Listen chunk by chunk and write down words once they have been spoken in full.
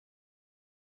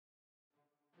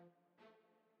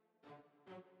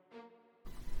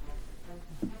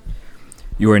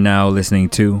You are now listening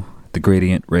to The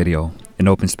Gradient Radio, an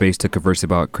open space to converse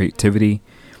about creativity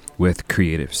with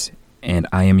creatives. And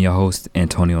I am your host,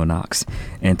 Antonio Knox.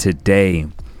 And today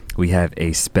we have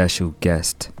a special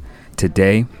guest.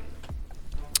 Today,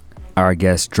 our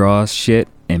guest draws shit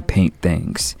and paint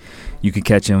things. You can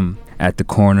catch him at the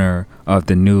corner of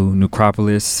the new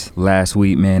Necropolis, Last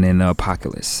Week Man in the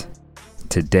Apocalypse.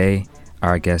 Today,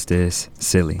 our guest is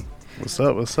Silly. What's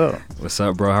up? What's up? What's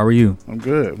up, bro? How are you? I'm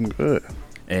good.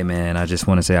 Hey, man, I just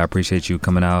want to say I appreciate you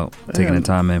coming out, taking the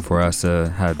time in for us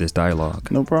to have this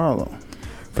dialogue. No problem.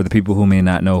 For the people who may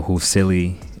not know who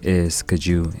Silly is, could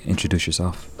you introduce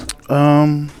yourself?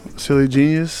 Silly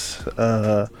Genius,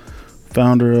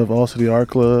 founder of All City Art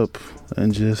Club,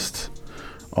 and just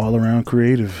all around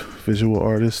creative visual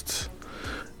artist.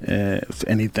 And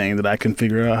anything that I can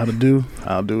figure out how to do,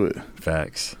 I'll do it.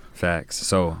 Facts.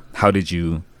 So how did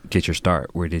you get your start?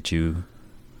 Where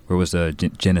was the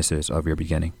genesis of your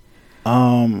beginning?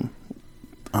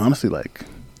 Honestly, like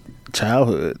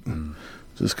childhood.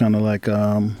 Just kind of like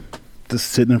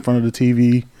just sitting in front of the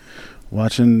TV,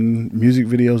 watching music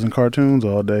videos and cartoons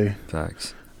all day.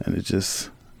 Facts. And it just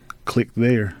clicked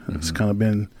there. It's kind of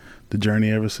been the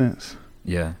journey ever since.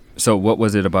 Yeah. So what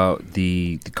was it about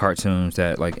the cartoons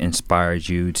that like inspired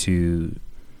you to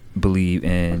believe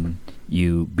in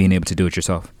you being able to do it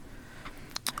yourself?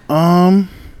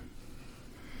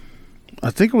 I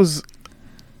think it was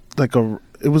like a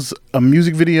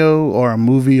music video or a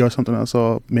movie or something I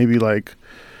saw, maybe like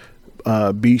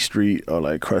B Street or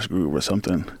like Crush Groove or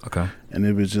something. Okay. And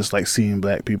it was just like seeing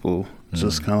black people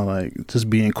just kind of like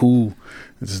just being cool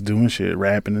and just doing shit,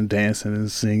 rapping and dancing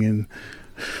and singing,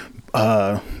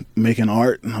 making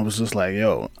art. And I was just like,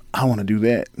 yo, I want to do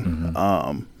that. And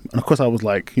of course I was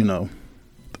like,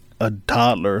 a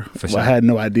toddler. For sure. I had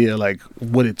no idea like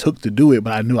what it took to do it,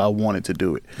 but I knew I wanted to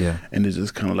do it. Yeah. And it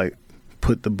just kind of like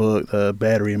put the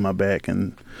battery in my back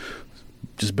and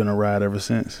just been a ride ever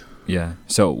since. Yeah.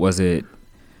 So what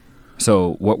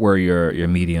were your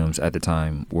mediums at the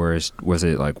time? Was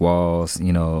it like walls,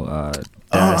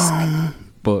 desk,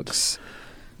 books?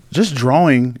 Just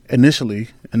drawing initially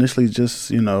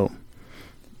just,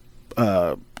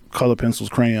 color pencils,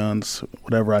 crayons,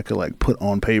 whatever I could like put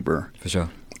on paper. For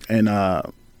sure. And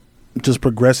just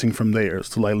progressing from there.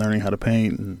 So like learning how to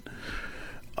paint and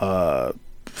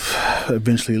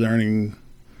eventually learning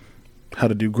how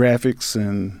to do graphics,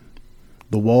 and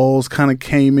the walls kind of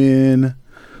came in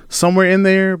somewhere in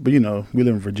there, but we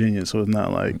live in Virginia, so it's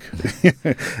not like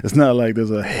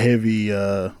there's a heavy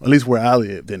at least where I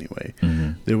lived anyway.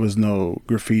 There was no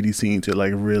graffiti scene to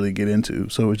like really get into,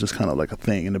 so it was just kind of like a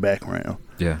thing in the background.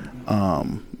 Yeah.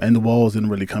 And the walls didn't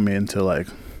really come in until like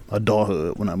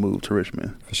adulthood when I moved to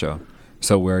Richmond. For sure.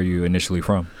 So where are you initially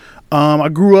from? I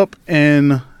grew up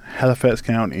in Halifax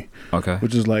County. Okay.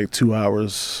 Which is like 2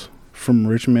 hours from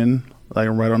Richmond, like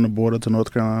right on the border to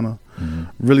North Carolina.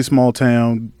 Really small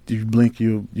town. You blink,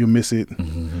 you'll miss it.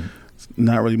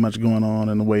 Not really much going on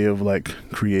in the way of like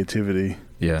creativity.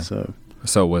 Yeah. So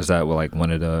was that like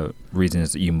one of the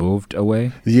reasons that you moved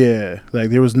away? Yeah.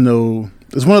 Like it's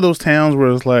one of those towns where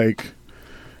it's like,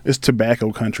 it's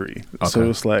tobacco country. Okay. So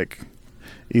it's like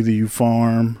either you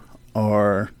farm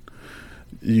or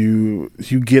you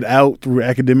get out through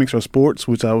academics or sports,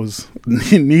 which I was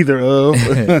neither of.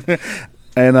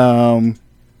 And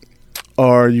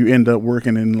or you end up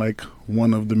working in like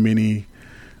one of the many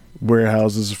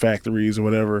warehouses, factories, or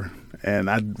whatever. And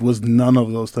I was none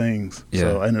of those things. Yeah.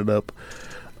 So I ended up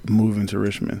moving to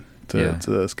Richmond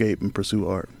to escape and pursue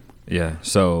art. Yeah.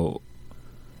 So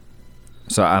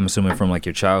I'm assuming from like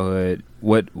your childhood,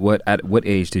 at what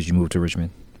age did you move to Richmond?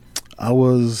 I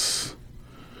was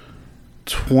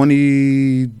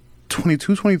 22,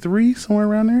 23, somewhere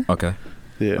around there. Okay.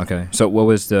 Yeah. Okay. So what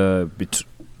was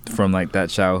from like that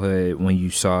childhood when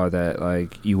you saw that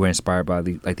like you were inspired by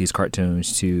these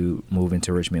cartoons to move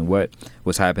into Richmond? What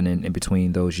was happening in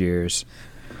between those years?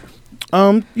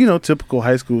 Typical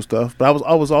high school stuff. But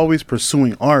I was always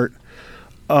pursuing art.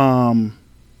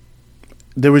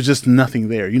 There was just nothing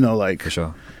there, like for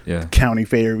sure. Yeah. County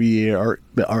fair every year,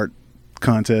 the art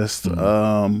contest.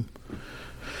 The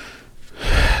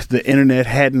internet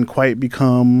hadn't quite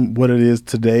become what it is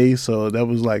today, so that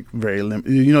was like very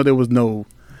limited. There was no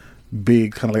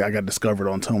big kind of like I got discovered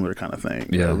on Tumblr kind of thing.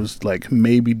 Yeah. It was like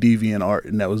maybe DeviantArt, art,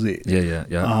 and that was it. Yeah.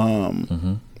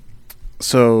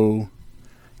 So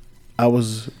I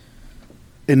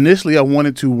initially I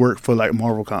wanted to work for like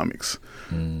Marvel Comics.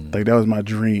 Like that was my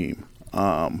dream.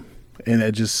 And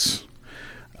it just,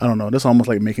 I don't know, that's almost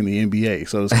like making the NBA.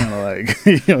 So it's kind of like,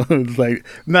 it's like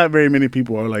not very many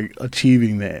people are like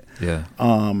achieving that. Yeah.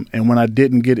 And when I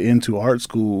didn't get into art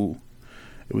school,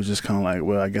 it was just kind of like,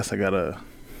 well, I guess I gotta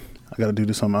do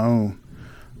this on my own.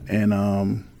 And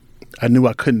I knew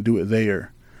I couldn't do it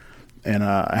there. And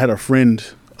I had a friend,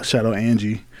 shout out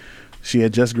Angie. She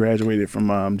had just graduated from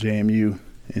JMU,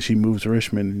 and she moved to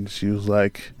Richmond. And she was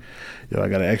like, "Yo, I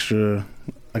got extra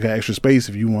space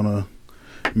if you want to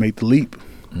make the leap."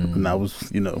 And I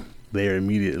was, there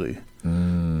immediately.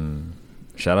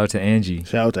 Shout out to Angie.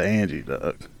 Shout out to Angie,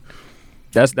 dog.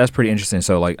 That's pretty interesting.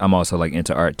 So like, I'm also like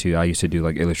into art too. I used to do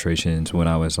like illustrations when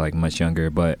I was like much younger,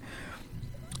 but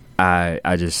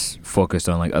I just focused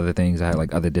on like other things. I had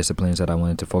like other disciplines that I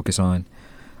wanted to focus on.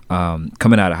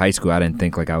 Coming out of high school, I didn't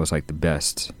think like I was like the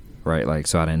best, right? Like,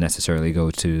 so I didn't necessarily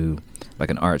go to like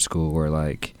an art school or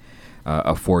like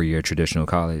a 4-year traditional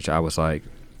college. I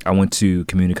went to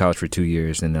community college for 2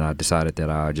 years, and then I decided that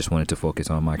I just wanted to focus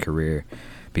on my career,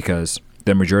 because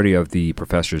the majority of the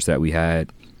professors that we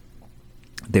had,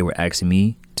 they were asking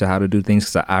me to how to do things,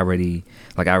 because I already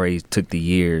took the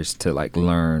years to like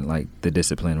learn like the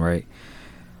discipline, right?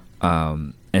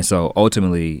 And so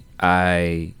ultimately,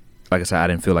 like I said, I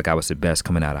didn't feel like I was the best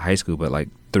coming out of high school, but like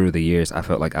through the years, I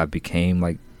felt like I became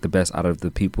like the best out of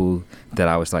the people that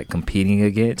I was like competing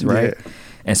against, right? Yeah.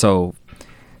 And so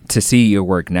to see your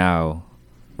work now,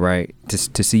 right?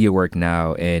 To see your work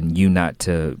now, and you not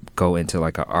to go into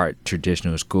like an art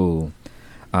traditional school,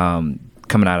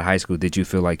 coming out of high school, did you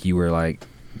feel like you were like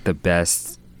the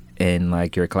best in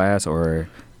like your class, or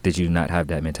did you not have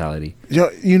that mentality?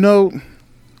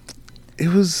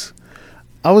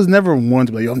 I was never one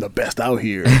to be like, yo, I'm the best out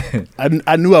here.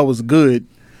 I knew I was good.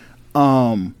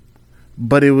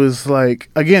 But it was like,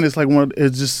 again, it's like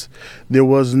there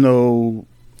was no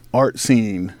art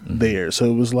scene there. So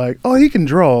it was like, oh, he can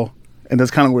draw. And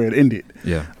that's kind of where it ended.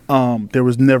 Yeah. There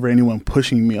was never anyone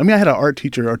pushing me. I mean, I had an art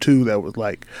teacher or two that was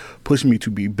like pushing me to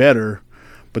be better,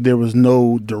 but there was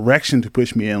no direction to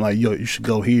push me in like, yo, you should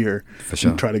go here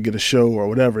and try to get a show or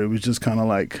whatever. It was just kind of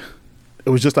like, it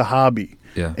was just a hobby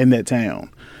in that town.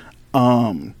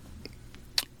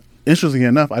 Interestingly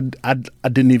enough, I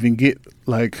didn't even get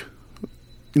like,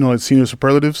 like senior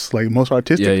superlatives, like most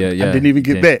artistic. Yeah. I didn't even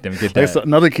get that. Didn't get that. Like, so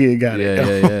another kid got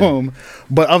it.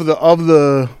 But of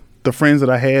the friends that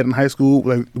I had in high school,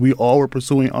 like we all were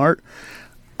pursuing art.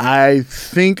 I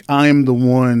think I'm the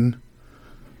lone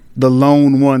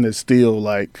one that's still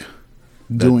like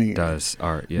doing does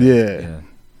art. Yeah.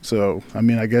 So I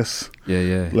mean, I guess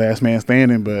last man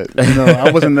standing, but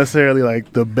I wasn't necessarily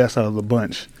like the best out of the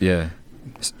bunch. Yeah.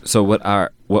 So what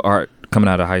art coming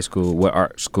out of high school? What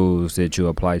art schools did you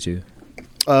apply to?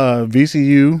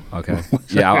 VCU. Okay.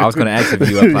 Yeah, I was going to ask if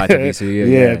you applied to VCU.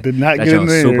 Yeah, did not get in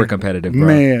there. Super competitive, bro.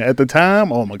 Man, at the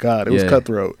time, oh my God, it was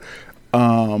cutthroat.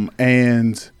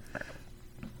 And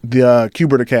the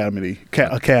Kubert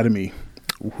Academy,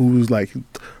 who's like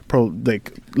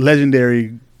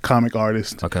legendary comic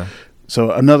artist. Okay.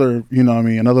 So another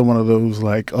one of those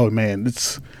like, oh man,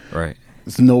 it's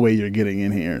no way you're getting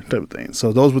in here type of thing.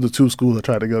 So those were the two schools I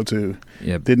tried to go to.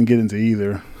 Yep. Didn't get into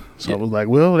either. So I was like,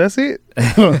 well, that's it.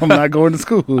 I'm not going to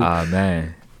school.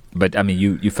 Man. But I mean,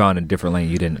 you found a different lane.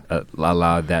 You didn't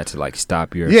allow that to like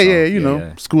stop your.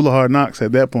 Yeah. School of Hard Knocks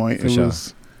at that point. It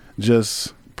was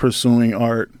just pursuing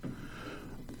art,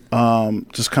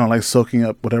 just kind of like soaking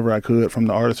up whatever I could from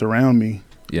the artists around me.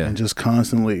 Yeah. And just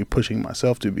constantly pushing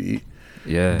myself to be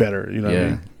better. You know what I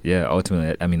mean? Yeah.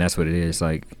 Ultimately, I mean, that's what it is.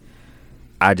 Like,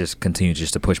 I just continued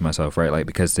just to push myself, right? Like,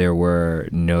 because there were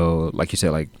no, like you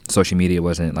said, like social media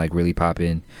wasn't like really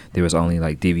popping. There was only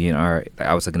like DeviantArt.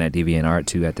 I was looking at DeviantArt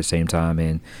too at the same time,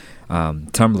 and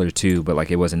Tumblr too, but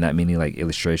like it wasn't that many like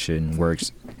illustration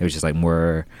works. It was just like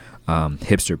more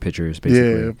hipster pictures,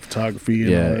 basically. Yeah, photography.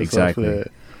 And all that exactly.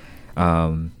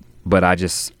 But I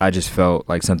just felt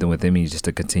like something within me just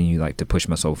to continue like to push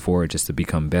myself forward, just to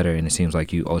become better. And it seems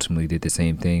like you ultimately did the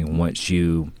same thing once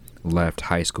you left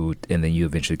high school, and then you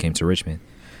eventually came to Richmond.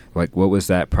 Like, what was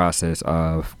that process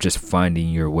of just finding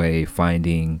your way,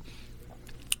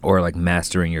 or like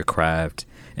mastering your craft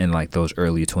in like those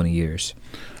early 20 years?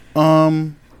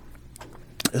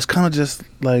 It's kind of just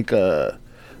like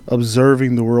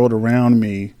observing the world around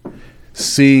me,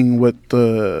 seeing what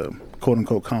the quote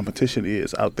unquote competition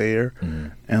is out there,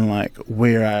 and like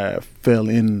where I fell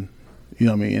in,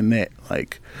 in that,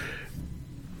 like,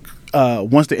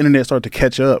 once the internet started to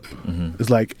catch up, it's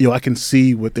like, I can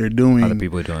see what they're doing. Other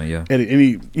people are doing, at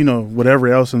any, whatever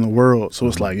else in the world. So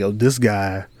it's like, this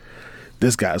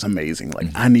guy's amazing. Like,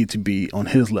 I need to be on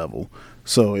his level.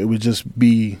 So it would just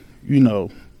be,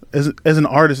 as an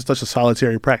artist, it's such a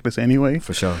solitary practice anyway.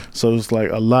 For sure. So it's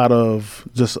like a lot of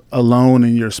just alone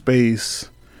in your space,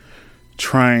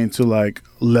 trying to like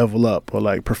level up or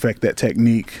like perfect that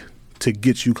technique to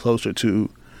get you closer to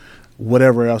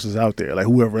whatever else is out there, like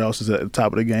whoever else is at the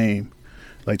top of the game,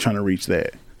 like trying to reach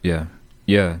that. Yeah.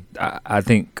 I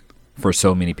think for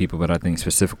so many people, but I think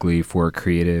specifically for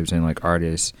creatives and like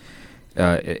artists,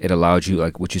 it allowed you,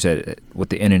 like what you said with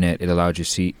the internet, it allowed you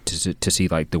to see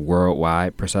like the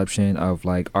worldwide perception of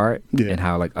like art and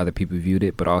how like other people viewed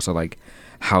it, but also like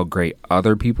how great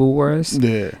other people was.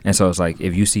 And so it's like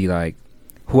if you see like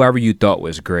whoever you thought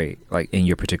was great like in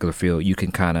your particular field, you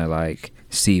can kind of like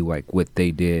see like what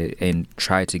they did and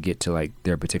try to get to like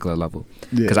their particular level.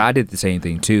 Because I did the same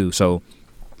thing too. So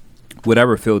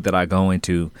whatever field that I go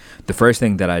into, the first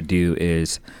thing that I do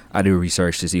is I do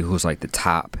research to see who's like the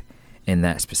top in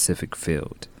that specific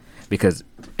field, because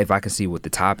if I can see what the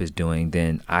top is doing,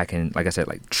 then I can, like I said,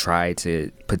 like try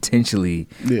to potentially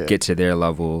get to their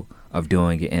level of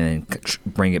doing it and then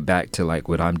bring it back to like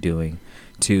what I'm doing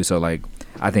too. So like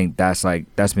I think that's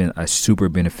been a super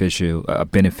beneficial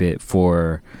benefit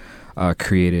for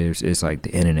creatives is like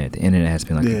the internet. The internet has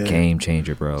been like a game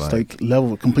changer, bro. It's like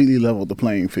completely leveled the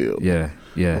playing field.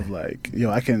 Of like,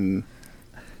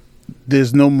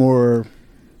 there's no more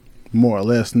or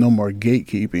less no more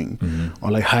gatekeeping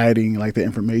or like hiding like the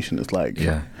information. It's like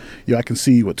I can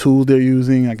see what tools they're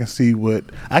using. I can see what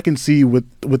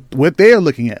they're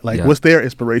looking at, like what's their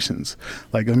inspirations,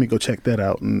 like let me go check that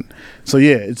out. And so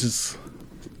it just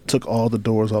took all the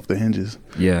doors off the hinges,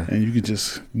 and you could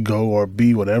just go or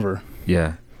be whatever.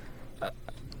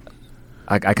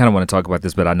 I kind of want to talk about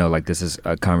this, but I know like this is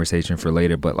a conversation for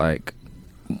later. But like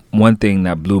one thing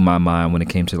that blew my mind when it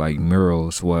came to like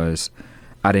murals was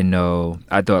I didn't know.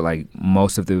 I thought like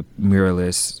most of the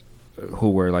muralists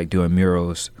who were like doing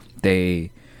murals,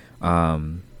 they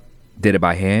did it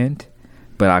by hand.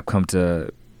 But I've come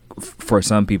to, for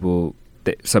some people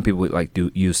would like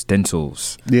use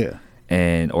stencils.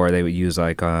 And or they would use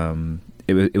like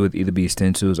it would either be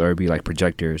stencils or it'd be like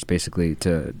projectors, basically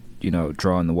to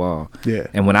draw on the wall.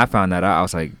 And when I found that out, I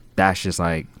was like, that's just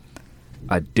like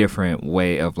a different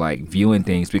way of like viewing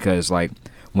things, because like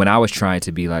when I was trying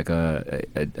to be like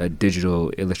a digital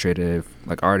illustrative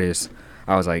like artist,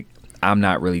 I was like, I'm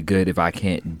not really good if I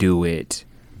can't do it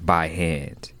by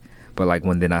hand. But like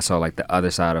when I saw like the other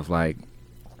side of like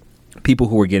people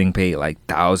who were getting paid like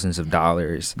thousands of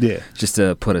dollars just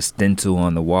to put a stencil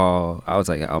on the wall, I was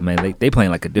like, oh man, they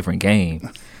playing like a different game.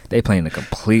 They playing a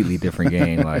completely different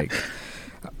game. Like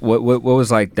what was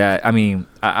like that? I mean,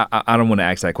 I don't want to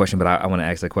ask that question, but I want to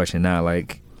ask that question now.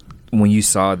 Like when you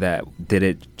saw that, did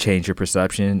it change your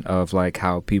perception of like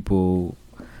how people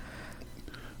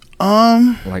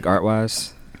like art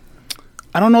wise?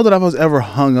 I don't know that I was ever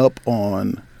hung up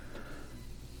on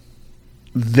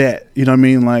that, you know what I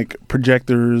mean, like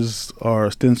projectors or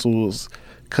stencils,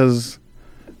 because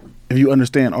if you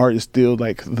understand art is still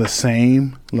like the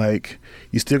same, like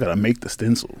you still gotta make the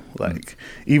stencil, like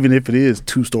even if it is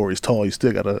 2 stories tall, you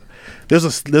still gotta,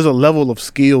 there's a level of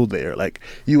skill there. Like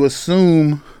you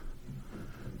assume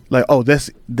like, oh,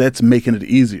 that's making it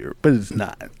easier, but it's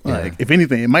not. Like if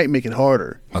anything, it might make it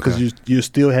harder, because you're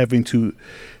still having to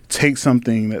take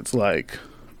something that's like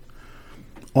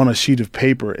on a sheet of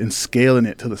paper and scaling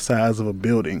it to the size of a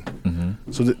building.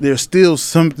 So there's still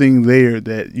something there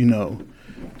that,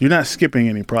 you're not skipping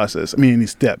any process. I mean, any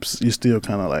steps. You're still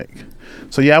kind of like,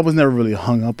 so I was never really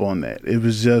hung up on that. It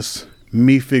was just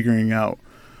me figuring out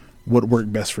what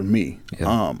worked best for me.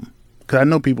 Because I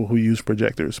know people who use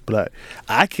projectors, but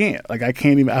I can't. Like I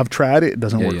can't even. I've tried it. It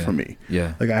doesn't work for me.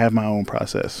 Like I have my own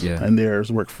process, and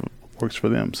theirs works for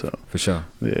them. So for sure.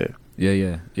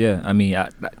 Yeah. I mean,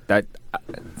 that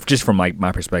just from like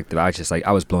my perspective,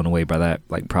 I was blown away by that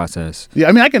like process. Yeah,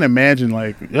 I mean, I can imagine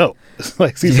like,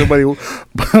 like see somebody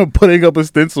putting up a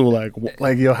stencil, like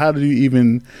how do you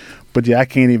even? But I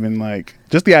can't even, like,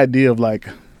 just the idea of like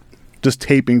just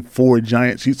taping 4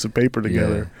 giant sheets of paper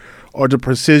together, or the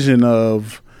precision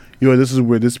of, this is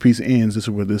where this piece ends, this is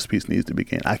where this piece needs to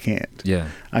begin. I can't.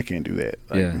 I can't do that.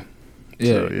 Like,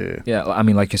 I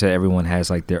mean, like you said, everyone has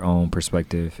like their own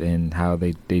perspective and how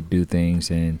they do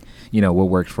things, and what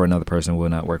works for another person will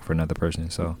not work for another person.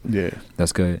 So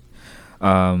that's good.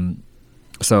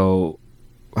 So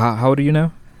how old are you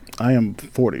now? I am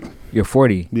 40. You're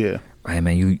 40? Yeah. Hey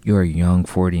man, you're a young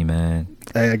 40, man.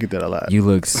 Hey, I get that a lot. You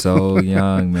look so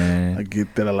young, man. I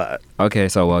get that a lot. Okay,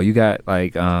 so well, you got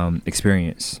like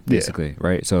experience basically,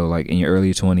 right? So like in your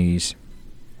early 20s,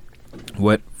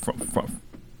 what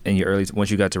in your early,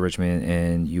 once you got to Richmond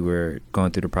and you were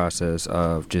going through the process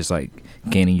of just like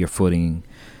gaining your footing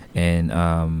and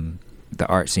the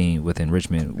art scene within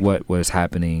Richmond, what was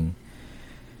happening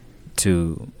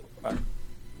to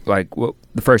like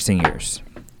the first 10 years?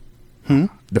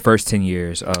 The first 10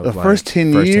 years of the first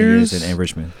 10 years in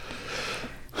Richmond.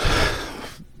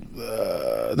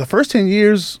 The first 10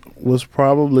 years was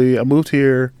probably, I moved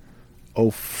here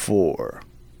 04.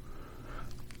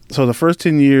 So the first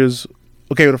 10 years,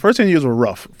 the first 10 years were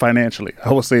rough financially.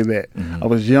 I will say that. I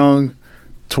was young,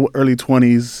 early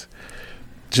 20s,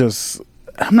 just,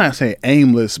 I'm not saying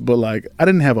aimless, but like I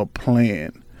didn't have a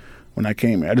plan when I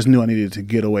came here. I just knew I needed to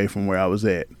get away from where I was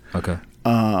at. Okay.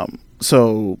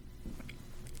 So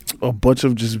a bunch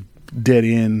of just dead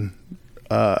end,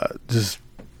 just,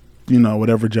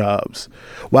 whatever jobs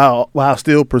while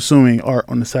still pursuing art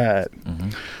on the side.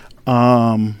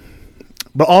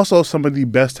 But also some of the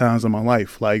best times of my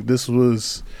life. Like this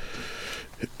was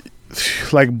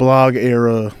like blog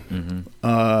era,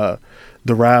 the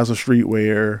rise of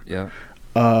streetwear,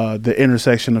 the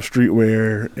intersection of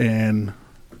streetwear and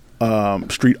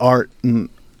street art, and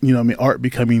art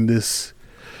becoming this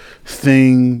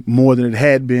thing more than it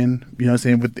had been. You know what I'm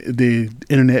saying? With the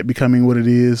internet becoming what it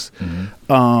is.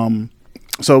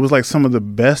 So it was like some of the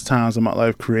best times of my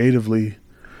life creatively.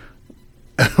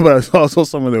 But it's also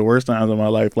some of the worst times of my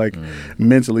life, like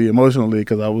mentally, emotionally,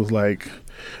 because I was like,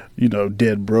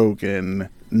 dead broke and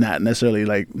not necessarily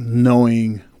like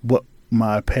knowing what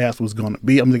my path was going to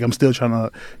be. I'm still trying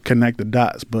to connect the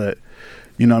dots, but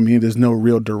there's no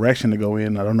real direction to go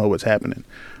in. I don't know what's happening.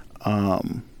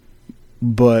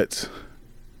 But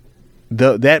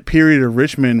that period of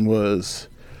Richmond was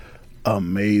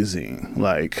amazing.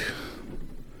 Like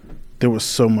there was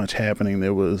so much happening.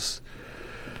 There was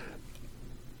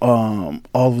all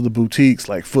of the boutiques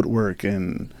like Footwork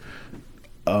and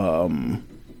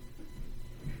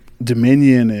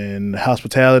Dominion and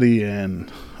Hospitality and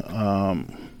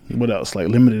what else, like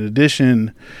Limited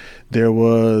Edition. There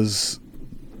was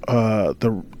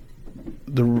the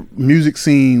music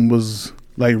scene was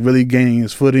like really gaining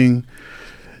its footing.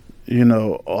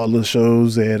 All the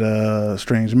shows at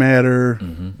Strange Matter.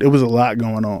 There was a lot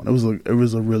going on. It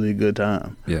was a really good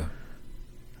time. Yeah.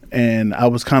 And I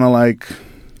was kind of like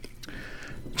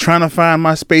trying to find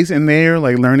my space in there,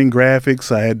 like learning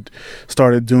graphics. I had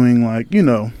started doing like,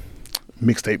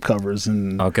 mixtape covers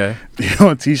and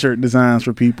t-shirt designs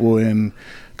for people and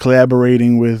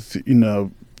collaborating with,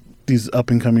 these up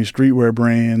and coming streetwear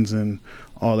brands and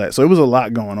all that. So it was a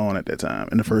lot going on at that time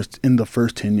in the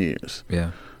first 10 years.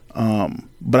 Yeah.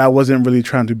 But I wasn't really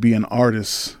trying to be an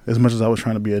artist as much as I was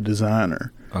trying to be a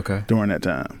designer. Okay. During that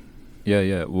time. Yeah,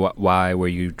 yeah. Why were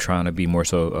you trying to be more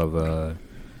so of a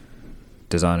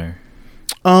designer?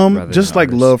 Just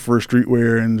like love for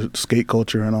streetwear and skate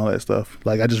culture and all that stuff.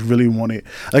 Like I just really wanted,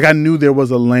 like I knew there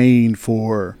was a lane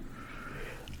for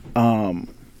an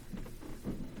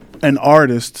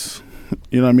artist,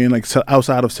 like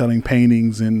outside of selling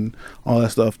paintings and all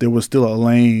that stuff, there was still a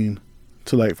lane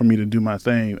to like for me to do my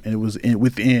thing, and it was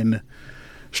within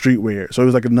streetwear. So it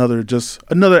was like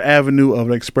another avenue of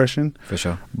expression. For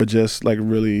sure. But just like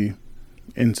really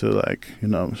into like,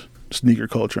 sneaker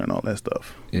culture and all that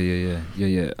stuff. Yeah.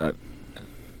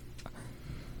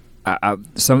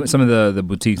 Some of the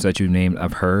boutiques that you named,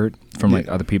 I've heard from like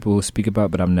other people who speak about,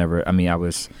 but I've never. I mean,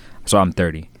 I'm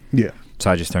 30. Yeah.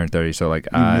 So I just turned 30. So like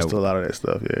you missed a lot of that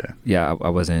stuff. Yeah. Yeah, I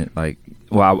wasn't like.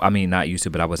 Well, I mean, not used to,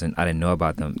 but I didn't know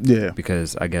about them. Yeah.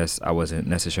 Because I guess I wasn't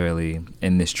necessarily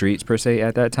in the streets per se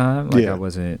at that time. Like I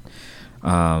wasn't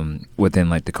within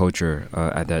like the culture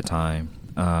at that time.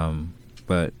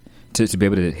 But to be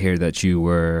able to hear that you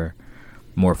were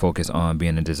more focused on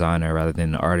being a designer rather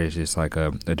than an artist is like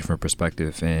a different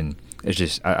perspective, and it's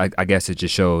just I guess it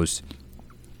just shows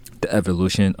the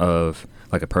evolution of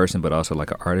like a person, but also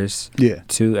like an artist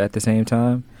too at the same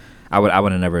time. I would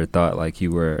have never thought like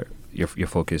you were your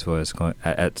focus was going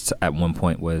at one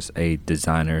point was a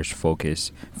designer's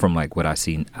focus from like what I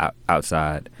see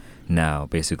outside now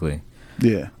basically.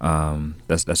 Yeah.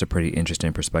 That's a pretty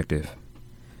interesting perspective.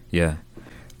 Yeah.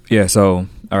 Yeah, so,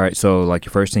 all right, so, like,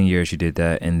 your first 10 years you did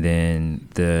that, and then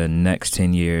the next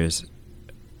 10 years,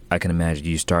 I can imagine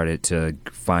you started to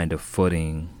find a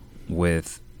footing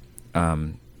with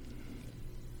the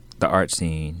art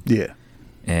scene. Yeah.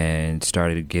 And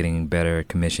started getting better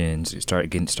commissions,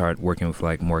 started working with,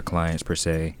 like, more clients, per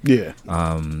se. Yeah.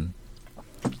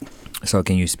 So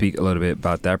can you speak a little bit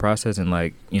about that process and,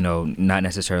 like, not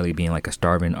necessarily being, like, a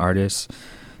starving artist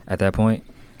at that point?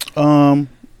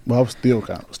 Well, I was still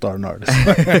kind of a starting artist.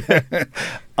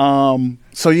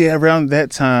 So yeah, around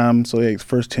that time, so yeah,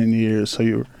 first 10 years.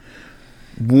 So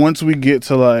once we get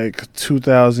to like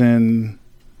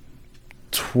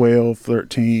 2012,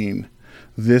 13,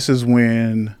 this is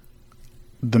when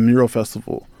the Mural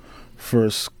Festival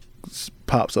first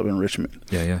pops up in Richmond.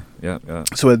 Yeah.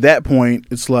 So at that point,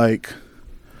 it's like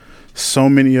so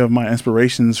many of my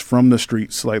inspirations from the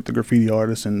streets, like the graffiti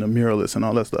artists and the muralists and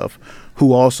all that stuff,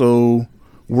 who also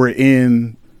were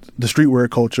in the streetwear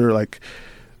culture. Like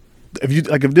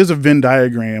if there's a Venn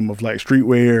diagram of like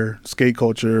streetwear, skate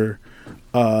culture,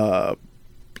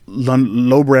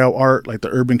 lowbrow art, like the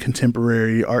urban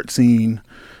contemporary art scene.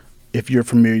 If you're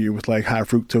familiar with like High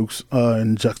Fructose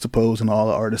and Juxtapose and all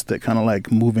the artists that kind of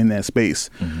like move in that space,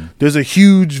 there's a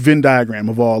huge Venn diagram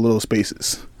of all of those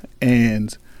spaces.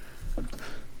 And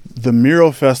the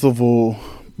Mural Festival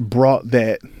brought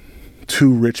that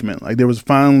to Richmond. Like there was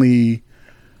finally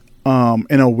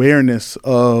an awareness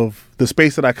of the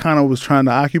space that I kind of was trying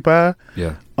to occupy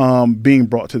being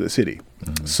brought to the city.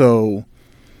 So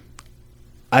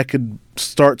I could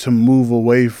start to move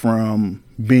away from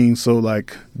being so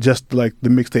like just like the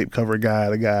mixtape cover guy,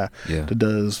 the guy that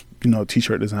does, you know,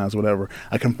 t-shirt designs, whatever.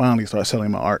 I can finally start selling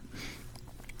my art.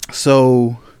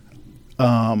 So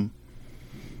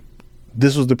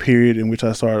this was the period in which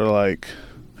I started like,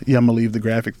 I'm gonna leave the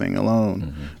graphic thing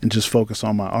alone and just focus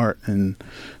on my art, and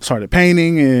started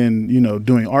painting and, you know,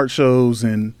 doing art shows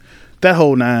and that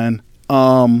whole nine,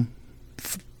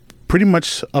 pretty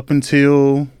much up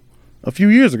until a few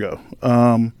years ago.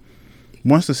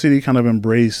 Once the city kind of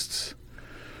embraced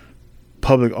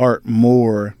public art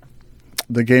more,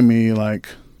 they gave me like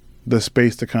the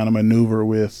space to kind of maneuver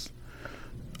with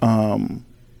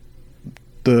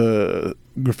the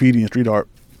graffiti and street art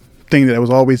thing that was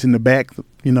always in the back,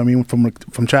 you know what I mean,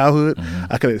 from childhood.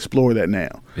 I could explore that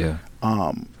now.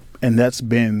 And that's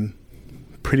been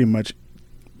pretty much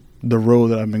the road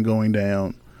that I've been going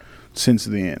down since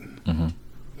then.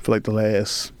 For like the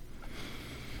last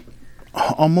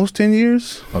almost 10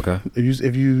 years. Okay.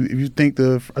 If you think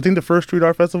I think the first street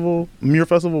art festival, Mural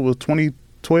Festival, was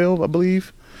 2012, I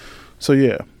believe. So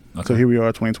yeah. Okay. So here we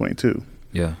are, 2022.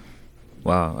 Yeah.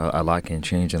 Wow, a lot can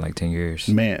change in like 10 years.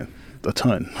 Man, a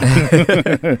ton.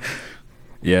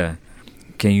 Yeah.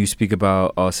 Can you speak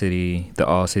about the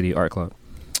All City Art Club?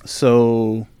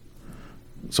 So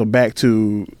back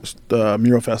to the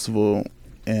Mural Festival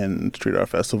and Street Art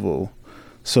Festival.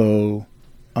 So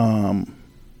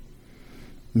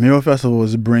Mural Festival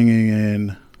is bringing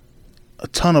in a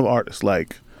ton of artists,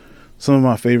 like some of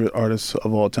my favorite artists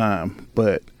of all time,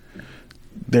 but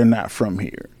they're not from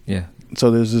here. Yeah. So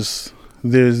there's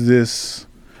this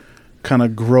kind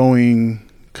of growing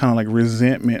kind of like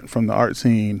resentment from the art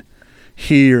scene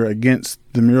here against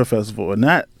the Mural Festival, and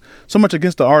not so much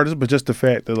against the artists, but just the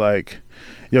fact that like,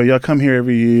 y'all come here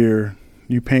every year,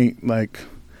 you paint like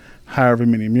however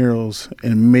many murals,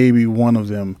 and maybe one of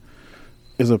them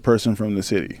is a person from the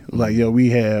city. Like, we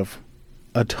have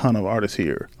a ton of artists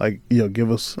here. Like, give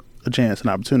us a chance, an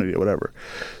opportunity or whatever.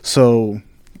 So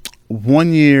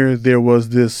one year there was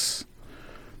this,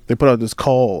 they put out this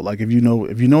call, like if you know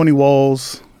any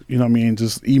walls, you know what I mean,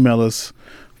 just email us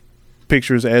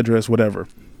pictures, address, whatever.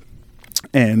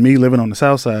 And me living on the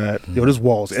south side, there's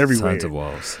walls everywhere. Tons of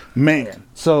walls. Man.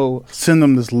 So send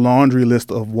them this laundry list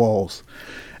of walls.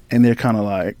 And they're kind of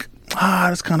like,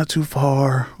 that's kind of too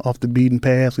far off the beaten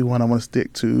path. I want to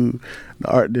stick to the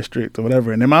art district or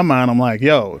whatever. And in my mind, I'm like,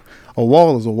 a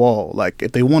wall is a wall. Like,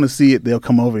 if they want to see it, they'll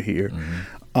come over here.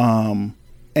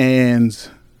 And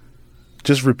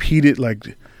just repeated,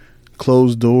 like,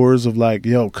 closed doors of like,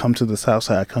 come to the south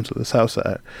side, come to the south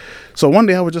side. So one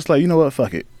day I was just like, you know what,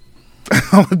 fuck it.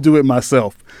 I'm going to do it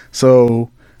myself. So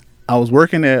I was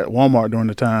working at Walmart during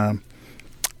the time,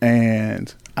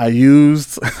 and I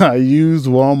used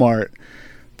Walmart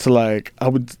to like, I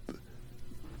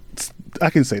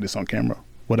can say this on camera,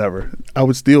 whatever. I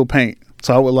would steal paint.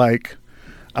 So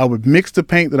I would mix the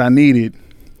paint that I needed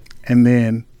and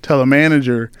then tell a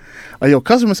manager, like,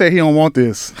 customer said he don't want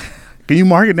this. Can you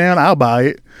mark it down? I'll buy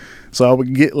it. So I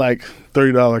would get like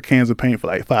 $30 cans of paint for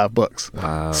like $5.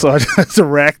 Wow. So I just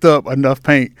racked up enough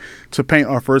paint to paint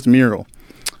our first mural.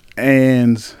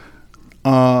 And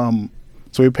so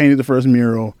we painted the first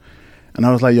mural, and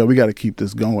I was like, we got to keep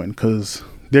this going, because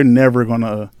they're never going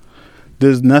to,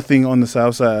 there's nothing on the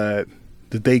south side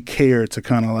that they care to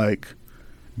kind of like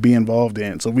be involved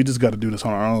in. So we just got to do this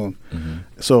on our own.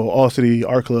 So All City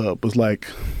Art Club was like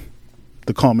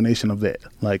the culmination of that.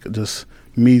 Like, just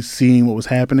me seeing what was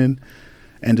happening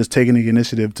and just taking the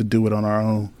initiative to do it on our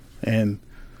own. And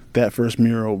that first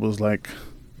mural was like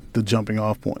the jumping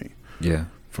off point. Yeah.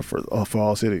 For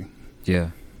All City.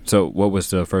 Yeah. So what was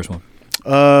the first one?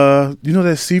 You know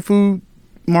that seafood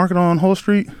market on Whole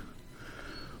Street?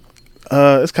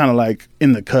 It's kind of like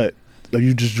in the cut. Like,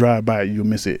 you just drive by it, you'll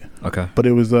miss it. Okay. But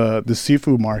it was the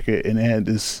seafood market, and it had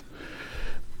this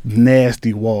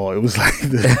nasty wall. It was like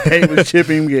the paint was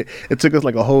chipping. It took us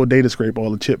like a whole day to scrape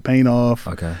all the chip paint off.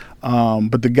 Okay.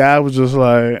 But the guy was just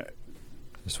like,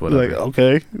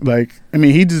 okay. Like, I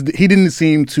mean, he didn't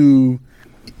seem to.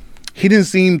 he didn't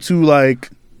seem to like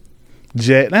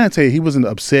jet. I tell you, he wasn't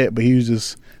upset, but he was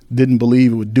just didn't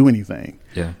believe it would do anything.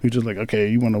 Yeah. He was just like, okay,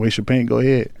 you want to waste your paint? Go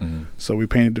ahead. Mm-hmm. So we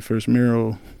painted the first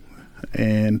mural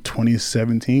in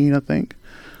 2017, I think.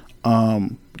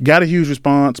 Got a huge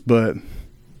response, but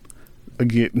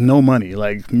again, no money.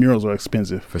 Like, murals are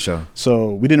expensive. For sure.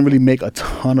 So we didn't really make a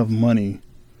ton of money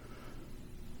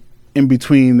in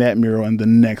between that mural and the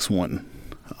next one.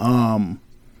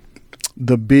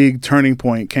 The big turning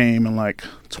point came in like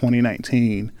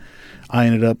 2019. I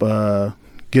ended up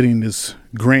getting this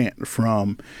grant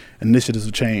from Initiatives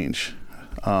of Change.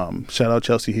 Shout out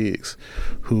Chelsea Higgs,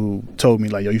 who told me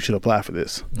like, yo, you should apply for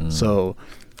this. So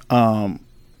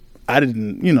I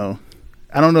didn't,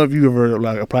 I don't know if you ever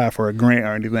like apply for a grant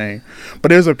or anything, but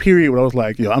there's a period where I was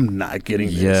like, yo, I'm not getting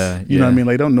this. You know what I mean?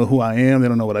 Like, they don't know who I am. They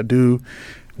don't know what I do.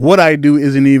 What I do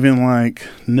isn't even like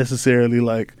necessarily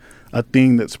like a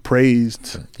thing that's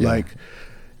praised. Like,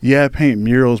 I paint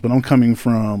murals, but I'm coming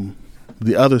from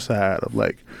the other side of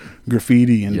like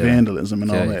graffiti and vandalism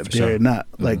and all that. They're not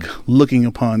like looking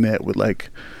upon that with like,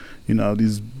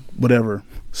 these whatever.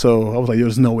 So I was like, yo,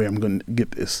 there's no way I'm going to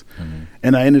get this.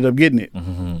 And I ended up getting it.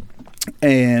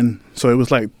 And so it was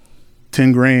like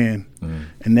 10 grand.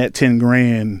 And that 10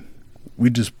 grand, we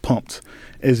just pumped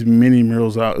as many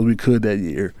murals out as we could that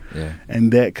year.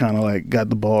 And that kind of like got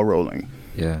the ball rolling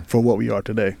for what we are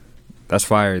today. That's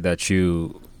fire that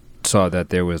you saw that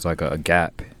there was like a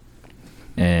gap,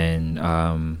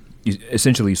 and you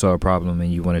essentially saw a problem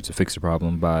and you wanted to fix the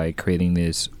problem by creating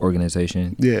this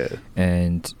organization.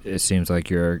 And it seems like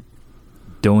you're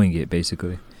doing it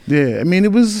basically. I mean,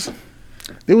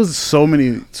 there was so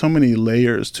many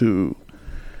layers to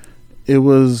it.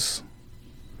 Was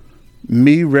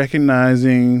me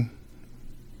recognizing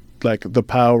like the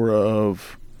power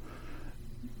of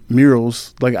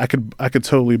murals. Like, I could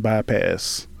totally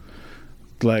bypass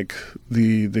like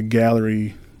the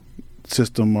gallery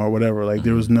system or whatever. Like,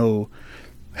 there was no,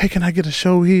 hey, can I get a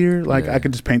show here? Like, I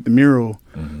could just paint the mural.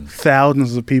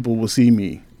 Thousands of people will see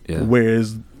me,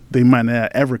 whereas they might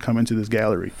not ever come into this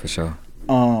gallery. For sure.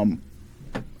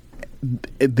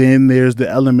 Then there's the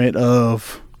element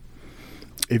of,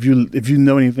 if you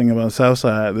know anything about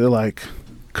Southside, they're like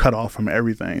cut off from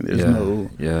everything. There's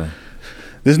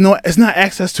it's not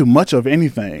access to much of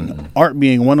anything. Art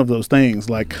being one of those things.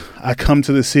 Like, I come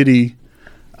to the city,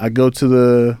 I go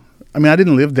to I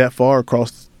didn't live that far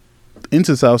across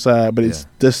into Southside, but it's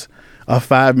just a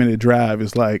 5-minute drive.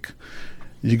 It's like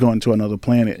you're going to another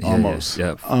planet almost.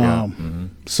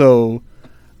 So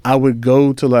I would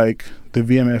go to like the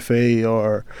VMFA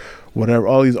or whatever,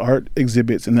 all these art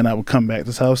exhibits, and then I would come back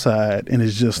to Southside, and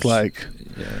it's just like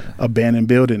abandoned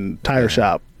building, tire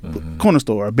shop, corner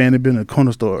store, abandoned building,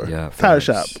 corner store, tire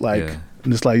shop, like,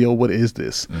 and it's like, yo, what is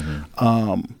this?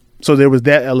 So there was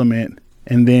that element,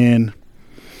 and then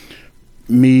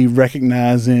me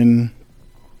recognizing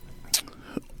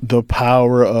the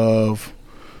power of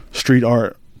street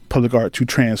art, public art, to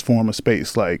transform a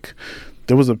space. Like,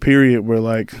 there was a period where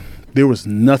like there was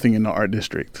nothing in the art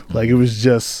district. Like, it was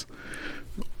just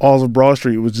all of Broad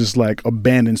Street was just like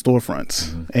abandoned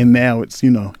storefronts. And now it's,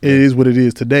 it is what it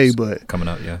is today. But coming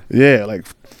up, like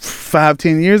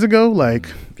 5-10 years ago, like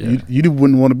you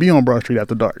wouldn't want to be on Broad Street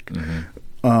after dark.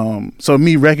 So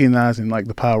me recognizing like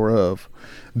the power of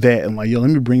that, and like, yo, let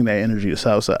me bring that energy to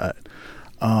Southside,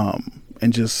 and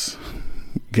just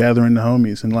gathering the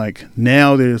homies. And like,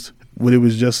 now there's what it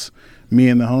was just me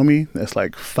and the homie, that's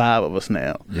like 5 of us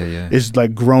now. It's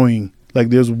like growing. Like,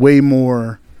 there's way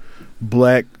more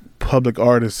Black public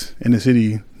artists in the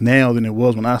city now than it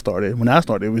was when I started. When I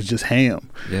started, it was just Ham.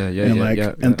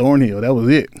 And Thornhill. That was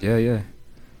it.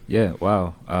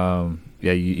 Wow.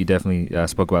 You definitely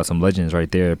spoke about some legends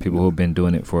right there. People who've been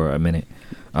doing it for a minute.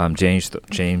 James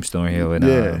Thornhill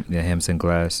and Hamson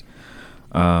Glass.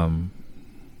 I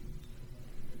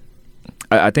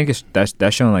think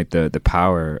that's showing like the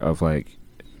power of like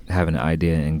having an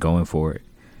idea and going for it,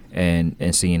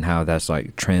 and seeing how that's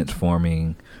like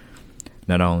transforming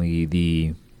not only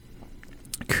the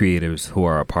creatives who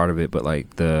are a part of it, but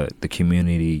like the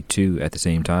community too at the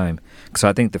same time. Because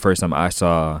I think the first time I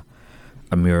saw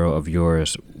a mural of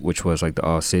yours, which was like the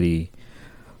All City,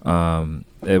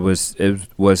 it was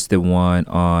the one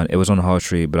on, it was on Hall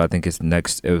Street, but I think it was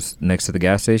next to the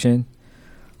gas station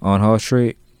on Hall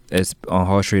Street. It's on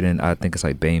Hall Street, and I think it's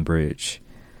like Bainbridge.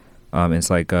 It's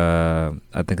like I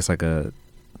think it's like a,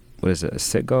 what is it, a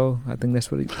Citgo? I think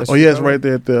that's what it is. It's right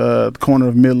there at the corner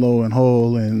of Midlow and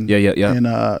Hull and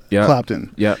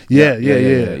Clopton. Yeah.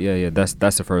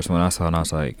 That's the first one I saw, and I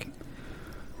was like,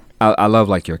 I love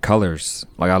like your colors.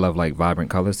 Like, I love like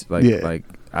vibrant colors. Like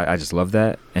I just love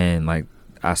that, and like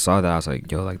I saw that, I was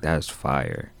like, yo, like that's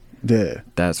fire. Yeah,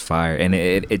 That's fire. And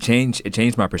it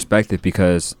changed my perspective,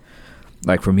 because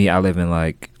like for me, I live in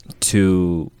like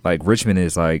Richmond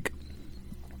is like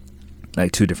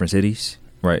two different cities,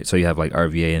 right? So you have like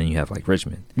RVA and then you have like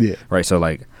Richmond. Yeah. Right. So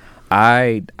like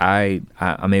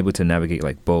I'm able to navigate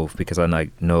like both, because I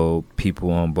like know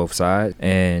people on both sides,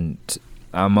 and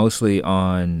I'm mostly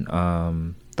on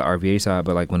the RVA side,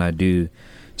 but like when I do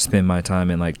spend my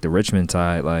time in like the Richmond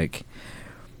side, like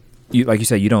you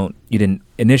said, you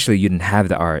didn't have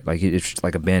the art. Like it's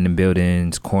like abandoned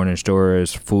buildings, corner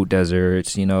stores, food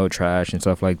deserts, trash and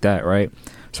stuff like that, right?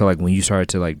 So like when you started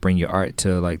to like bring your art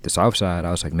to like the south side,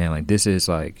 I was like, man, like this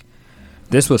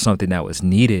was something that was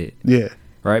needed. Yeah.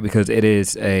 Right, because it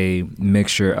is a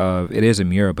mixture of, it is a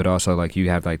mural, but also like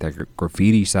you have like that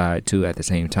graffiti side too at the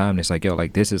same time. It's like, yo,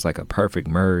 like this is like a perfect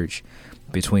merge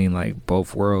between like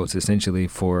both worlds essentially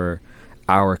for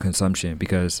our consumption,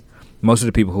 because most of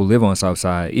the people who live on south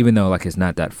side, even though like it's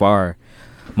not that far,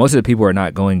 most of the people are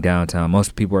not going downtown.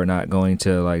 Most people are not going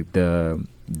to like the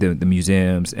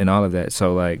museums and all of that.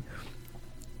 So like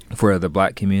for the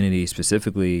Black community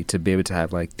specifically to be able to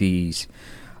have like these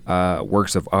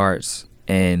works of arts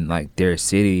and like their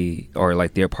city, or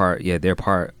like their part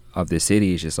of the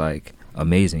city, is just like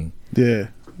amazing. Yeah,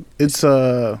 it's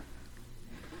like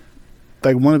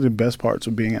one of the best parts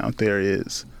of being out there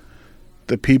is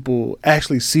the people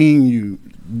actually seeing you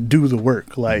do the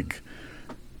work. Like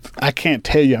I can't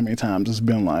tell you how many times it's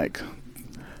been like,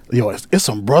 yo, it's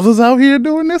some brothers out here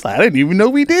doing this. I didn't even know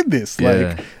we did this. Yeah.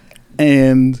 Like,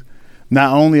 and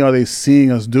not only are they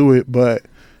seeing us do it, but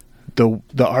the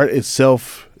art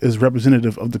itself is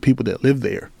representative of the people that live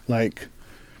there. Like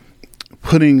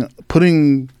putting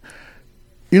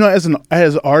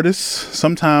as artists,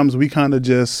 sometimes we kind of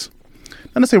just,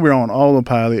 not to say we're on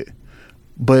autopilot,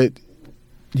 but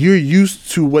you're used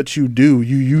to what you do.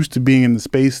 You're used to being in the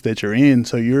space that you're in,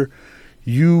 so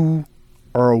you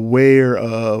are aware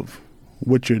of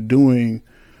what you're doing,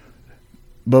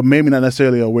 but maybe not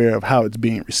necessarily aware of how it's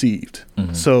being received.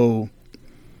 Mm-hmm. So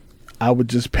I would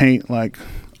just paint like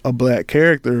a Black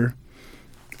character.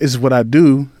 Is what I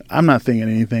do. I'm not thinking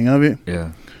anything of it.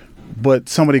 Yeah. But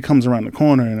somebody comes around the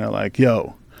corner and they're like,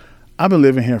 yo, I've been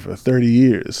living here for 30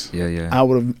 years. Yeah.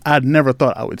 I'd never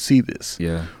thought I would see this.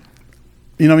 Yeah.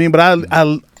 You know what I mean? But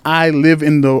I live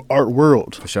in the art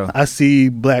world. For sure. I see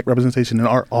Black representation in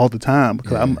art all the time,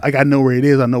 because I know where it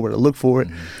is. I know where to look for it.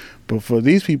 Mm-hmm. But for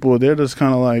these people, they're just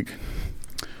kind of like,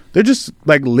 they're just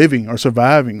like living or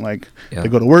surviving. Like they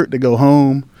go to work, they go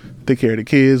home, take care of the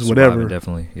kids, whatever.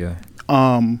 Definitely, yeah.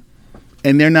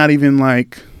 And they're not even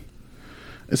like,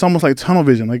 it's almost like tunnel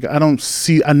vision. Like I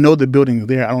know the building is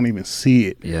there, I don't even see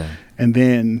it. Yeah. And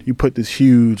then you put this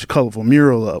huge, colorful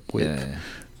mural up with,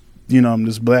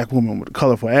 this Black woman with a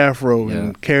colorful Afro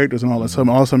and characters and all that stuff.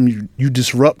 All of a sudden you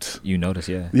disrupt. You notice,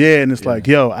 yeah. Yeah, and it's like,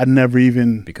 yo, I never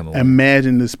even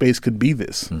imagined this space could be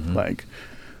this. Mm-hmm. Like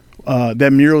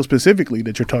that mural specifically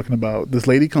that you're talking about, this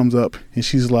lady comes up and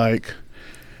she's like,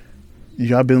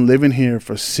 yo, I've been living here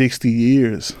for 60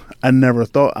 years. I never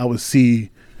thought I would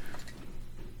see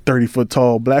 30-foot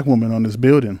tall Black woman on this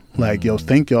building. Like, yo,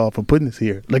 thank y'all for putting this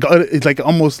here. Like, it's like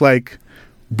almost like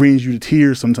brings you to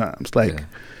tears sometimes. Like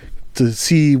to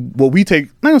see what we take,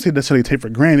 not gonna say necessarily take for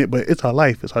granted, but it's our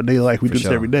life. It's our daily life. We do this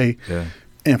every day. Yeah.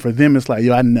 And for them, it's like,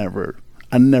 yo, I never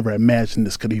imagined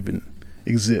this could even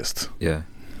exist. Yeah.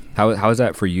 How is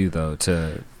that for you though,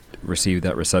 to receive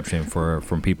that reception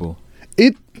from people?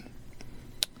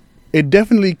 It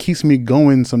definitely keeps me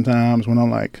going sometimes when I'm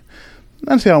like,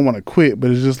 not to say I want to quit,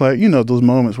 but it's just like, those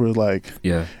moments where it's like,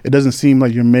 it doesn't seem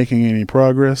like you're making any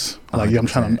progress. Like, I'm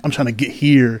trying to get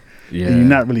here, and you're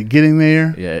not really getting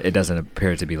there. Yeah, it doesn't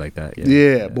appear to be like that.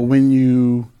 Yeah, but when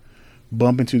you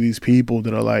bump into these people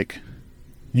that are like,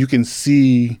 you can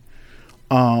see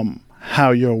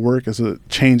how your work is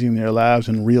changing their lives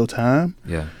in real time.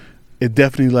 Yeah, it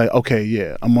definitely like, okay,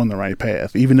 yeah, I'm on the right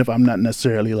path, even if I'm not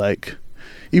necessarily like.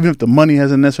 Even if the money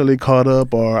hasn't necessarily caught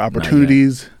up or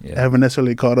opportunities haven't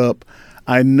necessarily caught up,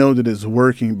 I know that it's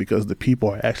working because the people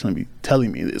are actually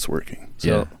telling me that it's working.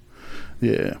 So,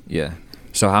 yeah.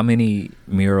 So how many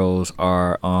murals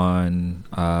are on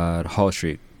Hall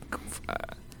Street?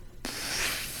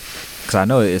 Because I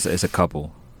know it's a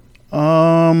couple.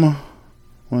 1,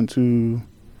 2,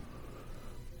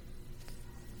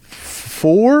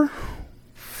 4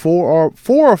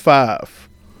 or 5.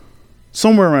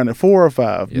 Somewhere around there, 4 or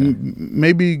 5,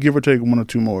 maybe give or take 1 or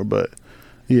 2 more, but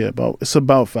it's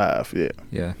about 5.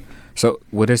 Yeah. So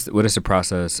what is the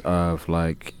process of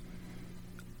like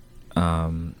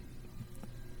doing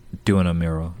a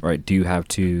mural, right? Do you have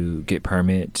to get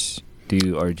permits?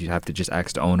 do you have to just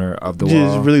ask the owner of the Yeah,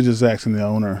 wall? it's really just asking the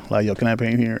owner, like, yo, can I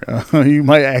paint here? You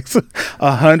might ask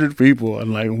 100 people,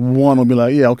 and like one will be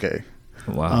like, yeah, okay.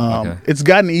 Wow. Okay. It's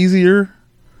gotten easier.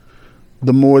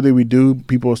 The more that we do,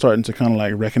 people are starting to kind of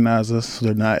like recognize us.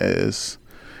 They're not as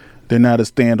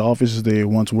standoffish as they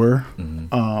once were.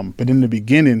 Mm-hmm. But in the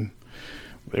beginning,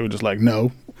 they were just like,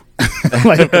 no,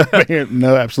 like,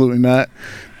 no, absolutely not.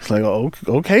 It's like, oh,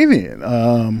 okay then.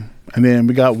 And then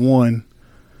we got one.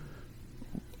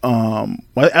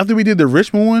 After we did the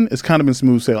Richmond one, it's kind of been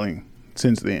smooth sailing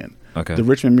since then. Okay. The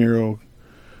Richmond mural,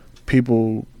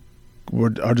 people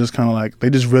are just kind of like,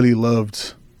 they just really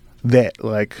loved that,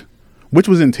 like, which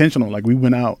was intentional. Like, we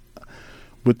went out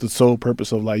with the sole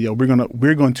purpose of like, yo,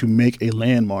 we're going to make a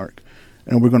landmark,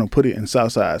 and we're going to put it in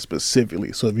Southside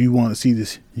specifically. So if you want to see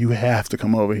this, you have to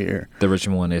come over here. The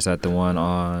Richmond one, is that the one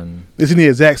on? It's in the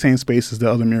exact same space as the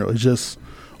other mural. It's just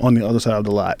on the other side of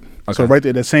the lot. Okay. So right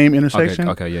there, that same intersection.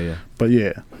 Okay. Yeah. But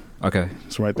yeah. Okay.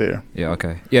 It's right there. Yeah.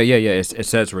 Okay. Yeah. It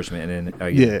says Richmond, and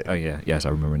then Yeah. Oh yeah. Yes, I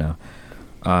remember now.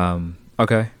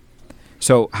 Okay.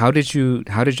 So how did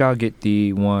y'all get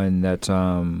the one that's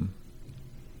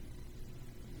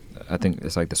I think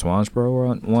it's like the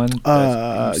Swansboro one.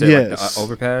 Yes. Like the,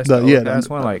 overpass. The overpass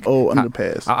one. Like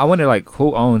underpass. I wonder, like,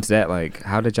 who owns that? Like,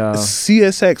 how did y'all?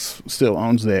 CSX still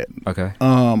owns that. Okay.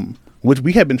 Which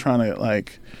we have been trying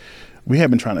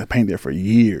to paint there for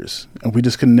years, and we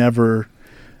just could never.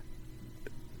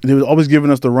 They was always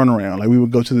giving us the runaround. Like, we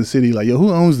would go to the city, like, yo,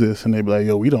 who owns this? And they'd be like,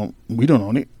 yo, we don't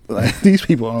own it. Like, these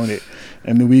people own it.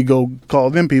 And then we go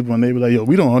call them people, and they'd be like, yo,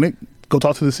 we don't own it. Go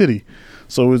talk to the city.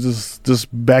 So it was just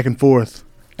back and forth.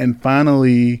 And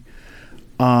finally,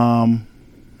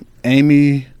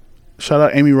 Amy, shout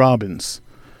out Amy Robbins.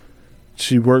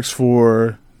 She works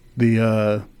for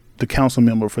the council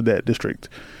member for that district.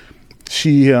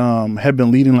 She had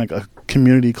been leading like a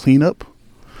community cleanup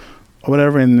or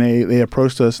whatever, and they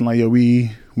approached us and like, yo,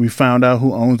 we found out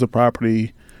who owns the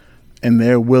property, and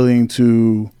they're willing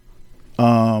to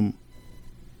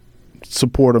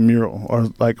support a mural or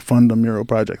like fund a mural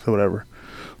project or whatever.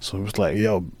 So it was like,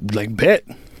 yo, like, bet.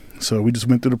 So we just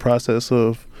went through the process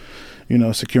of,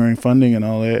 securing funding and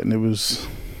all that, and it was,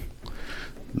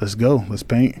 let's go, let's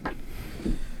paint.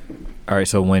 All right,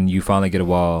 so when you finally get a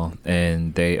wall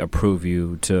and they approve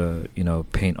you to,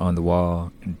 paint on the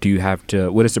wall, do you have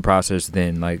to, what is the process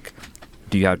then? Like,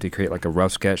 do you have to create like a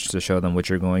rough sketch to show them what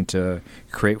you're going to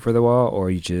create for the wall,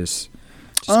 or you just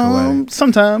go ahead?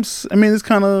 Sometimes. I mean, it's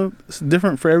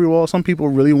different for every wall. Some people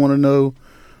really want to know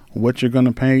what you're going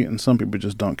to paint, and some people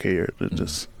just don't care. They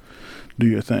just do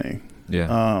your thing.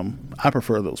 Yeah. I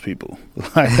prefer those people.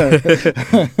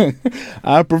 I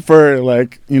prefer,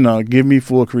 like, give me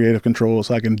full creative control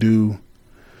so I can do,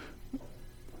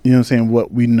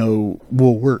 what we know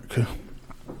will work.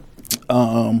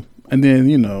 And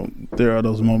then, there are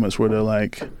those moments where they're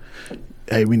like,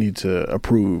 hey, we need to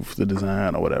approve the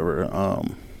design or whatever.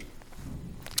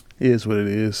 It is what it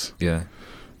is. Yeah.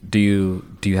 Do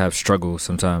you have struggles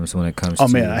sometimes when it comes to... Oh,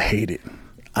 man, I hate it.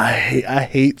 I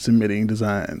hate submitting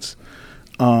designs.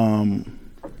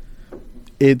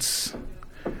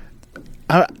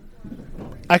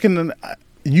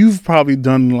 You've probably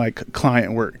done like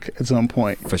client work at some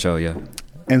point. For sure, yeah.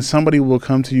 And somebody will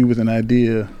come to you with an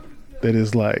idea that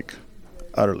is like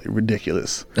utterly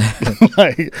ridiculous.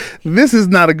 Like, this is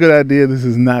not a good idea. This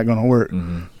is not going to work.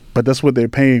 Mm-hmm. But that's what they're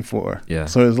paying for. Yeah.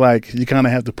 So it's like you kind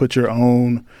of have to put your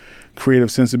own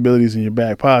creative sensibilities in your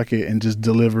back pocket and just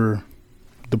deliver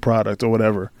the product or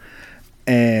whatever.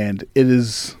 And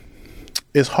it's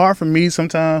hard for me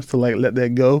sometimes to like let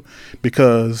that go,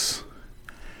 because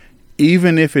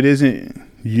even if it isn't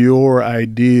your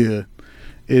idea,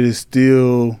 it is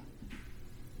still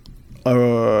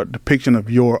a depiction of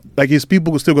your, like, it's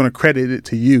people still going to credit it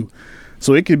to you.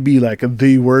 So it could be like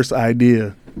the worst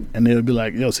idea, and they'll be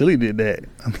like, yo, Silly did that.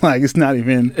 I'm like, it's not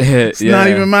even not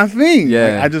even my thing.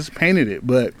 Yeah. Like, I just painted it.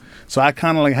 But so I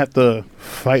kind of like have to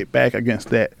fight back against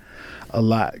that a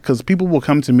lot, because people will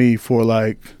come to me for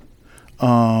like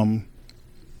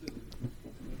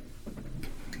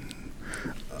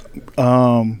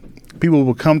people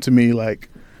will come to me like,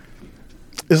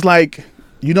 it's like,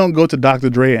 you don't go to Dr.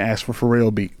 Dre and ask for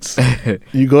Pharrell beats.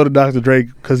 You go to Dr. Dre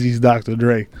because he's Dr.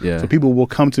 Dre. Yeah. So people will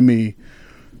come to me,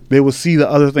 they will see the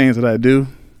other things that I do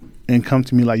and come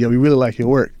to me like, yo, we really like your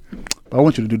work, but I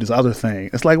want you to do this other thing.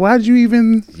 It's like, why'd you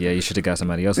even... Yeah, you should have got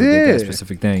somebody else who did that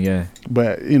specific thing, yeah.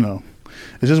 But,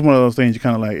 it's just one of those things you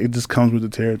kind of like, it just comes with the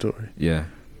territory. Yeah.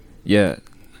 Yeah.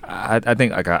 I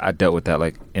think like I dealt with that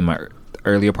like in my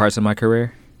earlier parts of my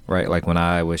career, right? Like when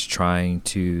I was trying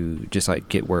to just like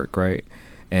get work, right?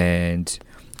 And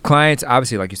clients,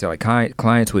 obviously, like you said, like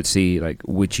clients would see like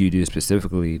what you do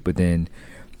specifically, but then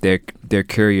they're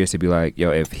curious to be like,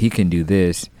 yo, if he can do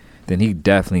this, then he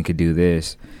definitely could do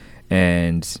this.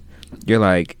 And you're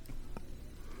like,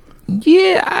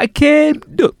 yeah, I can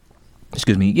do it.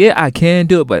 Excuse me. Yeah, I can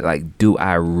do it, but like, do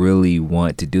I really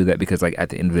want to do that? Because like at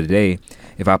the end of the day,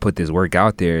 if I put this work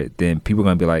out there, then people are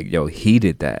gonna be like, yo, he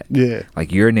did that. Yeah.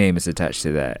 Like your name is attached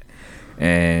to that.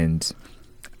 And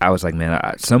I was like, man,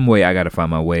 some way I got to find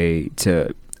my way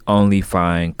to only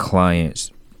find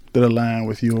clients that align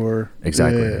with your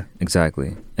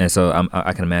exactly. And so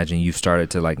I can imagine you started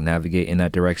to like navigate in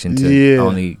that direction to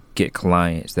only get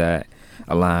clients that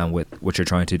align with what you're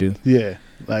trying to do. Yeah,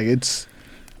 like it's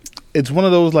one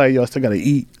of those like, yo, I still gotta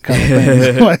eat kind of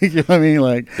things. Like, you know what I mean?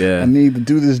 Like, I need to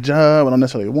do this job. I don't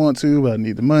necessarily want to, but I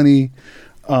need the money.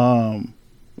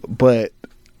 But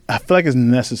I feel like it's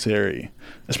necessary,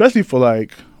 especially for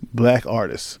like Black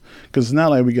artists, because it's not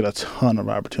like we get a ton of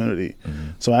opportunity.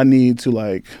 So I need to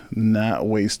like not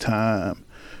waste time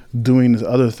doing this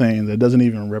other thing that doesn't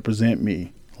even represent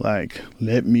me. Like,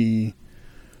 let me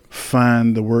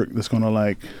find the work that's gonna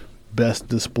like best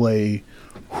display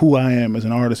who I am as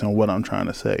an artist and what I'm trying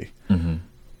to say.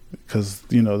 Because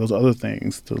you know, those other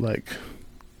things to like,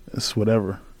 it's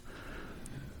whatever.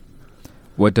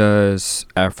 What does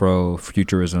Afro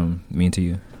Futurism mean to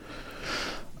you?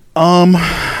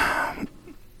 I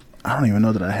don't even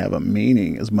know that I have a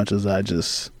meaning as much as I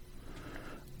just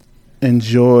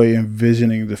enjoy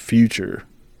envisioning the future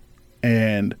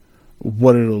and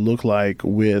what it'll look like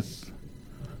with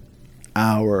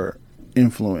our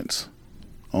influence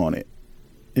on it.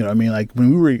 You know what I mean? Like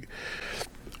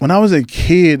when I was a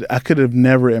kid, I could have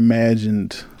never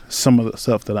imagined some of the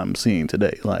stuff that I'm seeing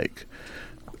today. Like,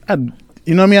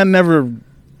 you know what I mean? I never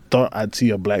thought I'd see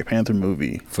a Black Panther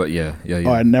movie. Or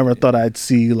I never thought I'd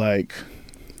see like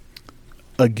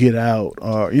a Get Out,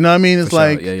 or you know what I mean? It's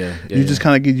like you just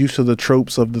kind of get used to the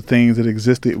tropes of the things that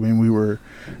existed when we were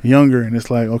younger, and it's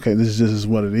like, okay, this is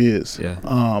what it is.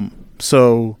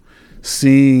 So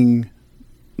seeing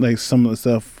like some of the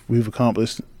stuff we've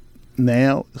accomplished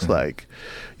now, it's like,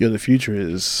 yo, the future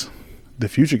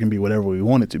can be whatever we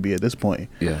want it to be at this point.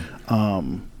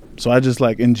 So I just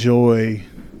like enjoy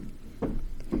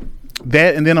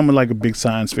that, and then I'm like a big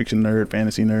science fiction nerd,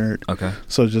 fantasy nerd. Okay.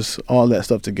 So just all that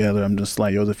stuff together, I'm just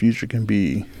like, yo, the future can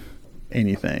be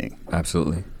anything.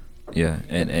 Absolutely. Yeah,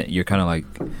 and you're kind of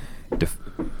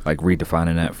like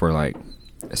redefining that for like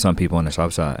some people on the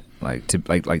South Side, like to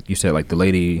like you said, like the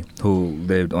lady who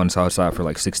lived on the South Side for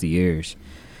like 60 years.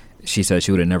 She said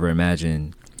she would have never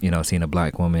imagined, you know, seeing a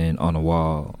Black woman on a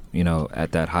wall, you know,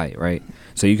 at that height, right?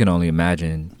 So you can only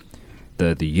imagine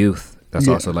the youth that's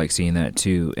also like seeing that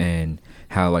too, and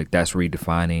how like that's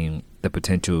redefining the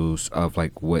potentials of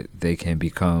like what they can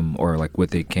become, or like what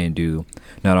they can do,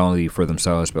 not only for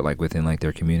themselves but like within like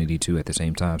their community too at the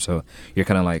same time. So you're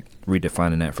kind of like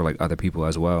redefining that for like other people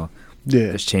as well.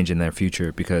 It's changing their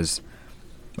future, because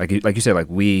like you said, like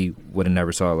we would have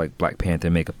never saw like Black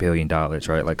Panther make $1 billion,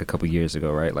 right? Like a couple years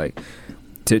ago, right? Like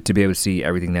to be able to see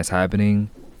everything that's happening,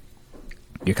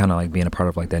 you're kind of like being a part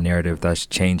of like that narrative that's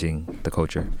changing the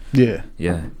culture. When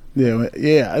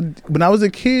I was a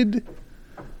kid,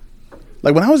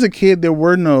 there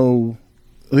were no,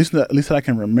 at least that I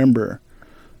can remember,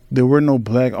 there were no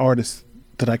Black artists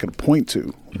that I could point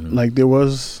to. Like there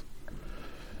was,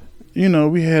 you know,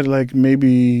 we had like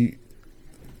maybe,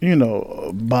 you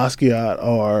know, Basquiat,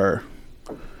 or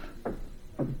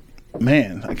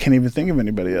man, I can't even think of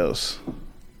anybody else.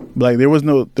 Like there were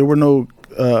no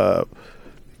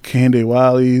Kehinde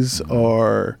Wiley's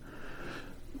or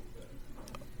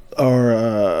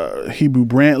Hebrew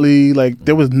Brantley. Like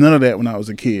there was none of that when I was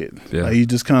a kid. Like you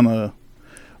just kind of,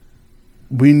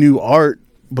 we knew art,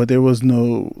 but there was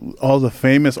no, all the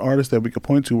famous artists that we could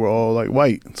point to were all like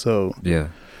white. So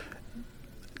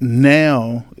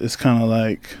now it's kind of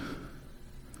like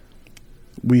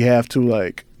we have to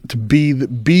like to be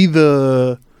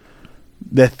the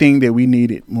that thing that we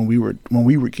needed when we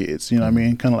were kids. You know what I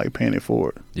mean? Kind of like paying it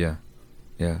forward. I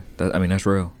mean, that's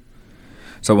real.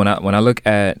 So when I look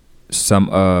at some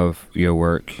of your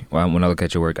work, when I look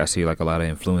at your work, I see like a lot of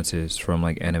influences from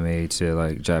like anime to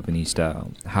like Japanese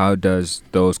style. How does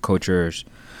those cultures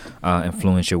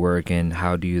influence your work, and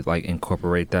how do you like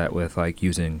incorporate that with like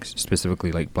using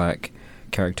specifically like Black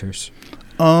characters?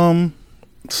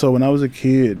 So when I was a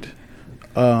kid,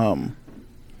 I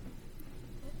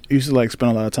used to like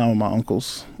spend a lot of time with my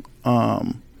uncles,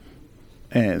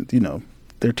 and you know,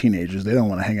 they're teenagers. They don't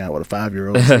want to hang out with a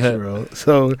 5-year-old, 6-year-old.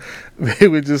 So they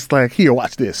would just like, here,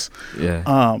 watch this.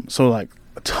 So like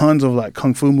tons of like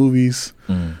kung fu movies,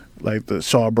 like the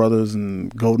Shaw Brothers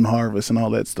and Golden Harvest and all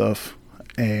that stuff,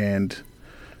 and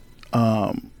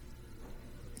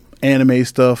anime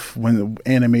stuff when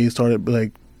anime started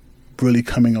like really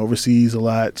coming overseas a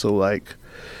lot. So like,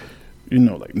 you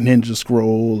know, like Ninja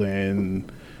Scroll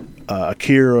and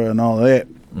Akira and all that.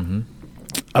 Mm-hmm.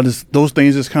 Those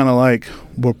things just kind of like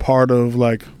were part of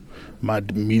like my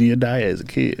media diet as a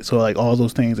kid. So like all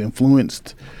those things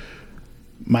influenced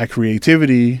my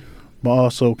creativity, but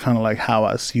also kind of like how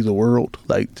I see the world.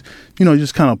 Like, you know,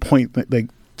 just kind of like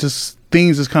just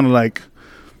things just kind of like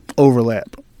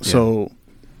overlap. Yeah.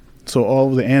 So all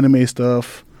of the anime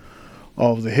stuff,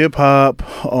 all of the hip hop,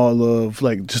 all of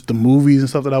like just the movies and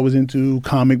stuff that I was into,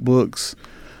 comic books,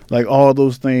 like all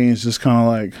those things just kind of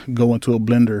like go into a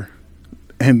blender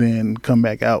and then come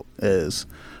back out as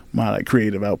my like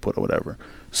creative output or whatever.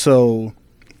 So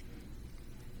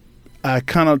I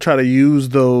kind of try to use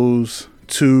those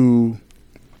to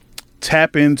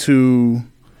tap into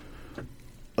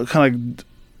kind of,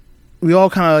 we all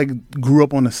kind of like grew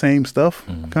up on the same stuff,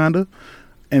 kind of.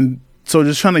 And so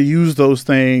just trying to use those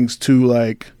things to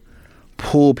like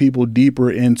pull people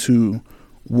deeper into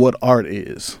what art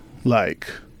is. Like,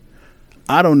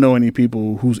 I don't know any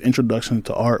people whose introduction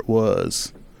to art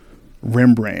was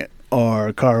Rembrandt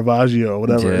or Caravaggio or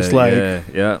whatever. It's like,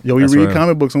 yo, we read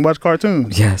comic books and watch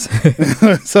cartoons. Yes.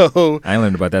 So I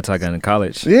learned about that till I got into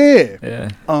college. Yeah.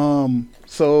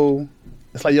 So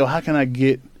it's like, yo, how can I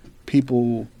get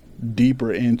people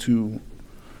deeper into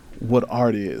what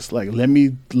art is? Like, let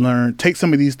me take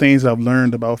some of these things I've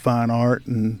learned about fine art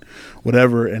and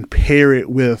whatever and pair it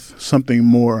with something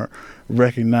more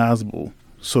recognizable.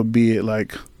 So be it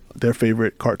like their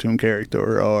favorite cartoon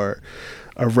character or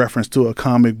a reference to a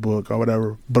comic book or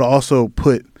whatever, but also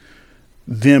put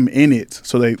them in it.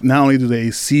 So they not only do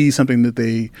they see something that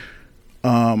they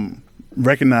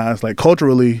recognize like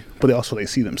culturally, but they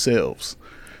see themselves.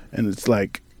 And it's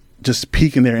like just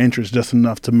piquing their interest just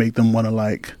enough to make them want to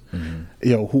like,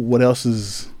 you know, what else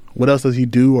does he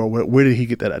do, or where did he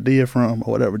get that idea from,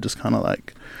 or whatever. Just kind of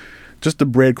like, just the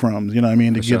breadcrumbs, you know what I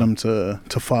mean, to get them to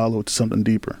follow to something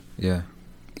deeper. Yeah.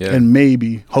 And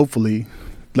maybe, hopefully,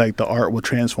 like the art will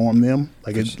transform them,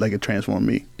 like it transformed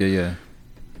me. Yeah.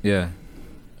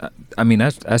 I mean,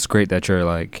 that's great that you're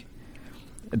like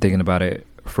thinking about it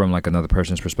from like another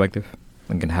person's perspective,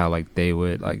 like and how like they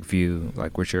would like view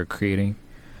like what you're creating.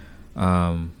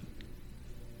 I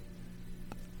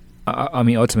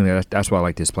mean, ultimately, that's why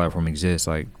like this platform exists,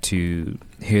 like to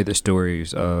hear the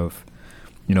stories of,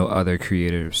 you know, other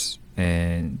creators,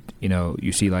 and you know,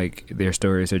 you see like their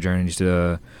stories, their journeys,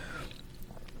 the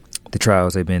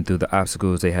trials they've been through, the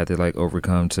obstacles they had to like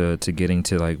overcome to getting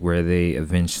to like where they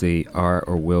eventually are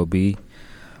or will be,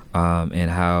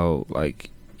 and how like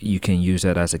you can use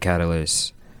that as a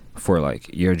catalyst for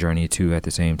like your journey too at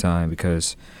the same time.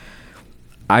 Because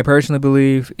I personally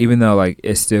believe, even though like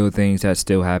it's still things that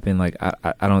still happen, like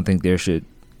I don't think there should,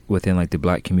 within like the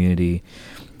Black community,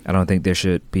 I don't think there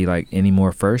should be like any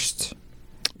more firsts.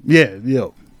 Yeah.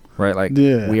 Right, like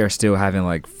we are still having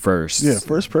like firsts. Yeah,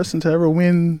 first person to ever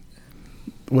win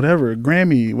whatever,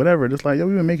 Grammy, whatever. Just like, yo,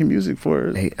 we've been making music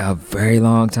for a very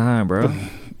long time, bro.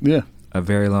 Yeah. A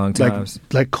very long time.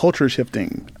 Like culture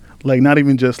shifting. Like not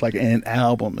even just like an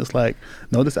album. It's like,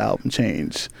 no, this album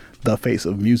changed the face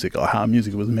of music or how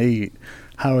music was made.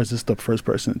 How is this the first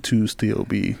person to still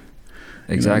be?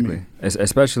 Exactly. Know what I mean?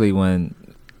 Especially when,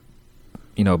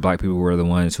 you know, Black people were the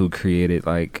ones who created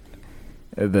like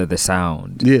the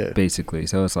sound. Yeah. Basically.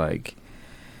 So it's like,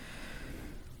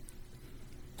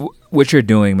 what you're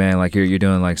doing, man, like you're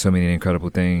doing like so many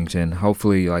incredible things, and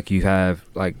hopefully like you have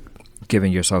like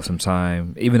given yourself some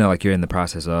time, even though like you're in the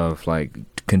process of like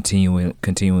continuously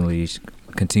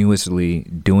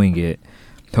doing it.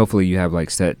 Hopefully you have like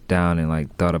sat down and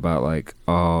like thought about like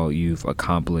all you've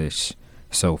accomplished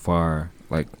so far,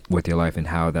 like with your life and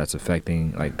how that's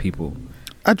affecting like people.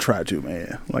 I try to,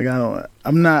 man. Like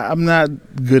I'm not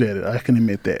good at it. I can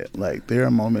admit that. Like there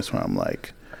are moments where I'm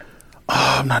like,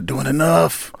 oh, I'm not doing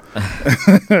enough.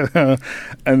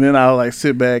 And then I'll like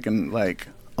sit back and like,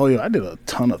 oh yeah, I did a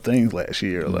ton of things last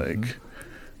year. Like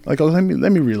oh, let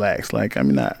me relax. Like I'm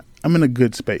in a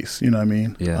good space. You know what I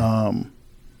mean? Yeah.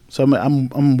 So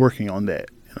I'm working on that.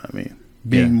 You know what I mean?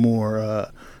 Being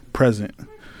more present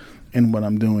in what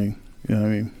I'm doing. You know what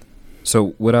I mean? So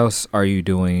what else are you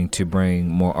doing to bring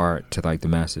more art to like the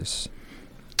masses?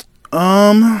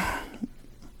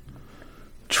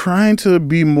 Trying to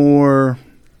be more.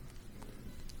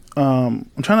 I'm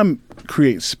trying to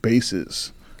create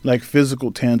spaces, like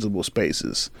physical, tangible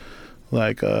spaces.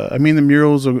 Like, I mean, the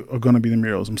murals are going to be the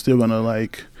murals. I'm still going to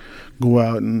like go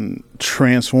out and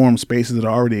transform spaces that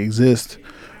already exist,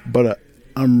 but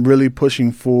I'm really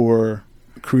pushing for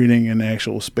creating an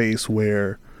actual space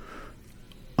where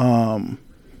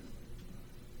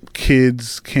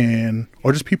kids can,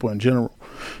 or just people in general,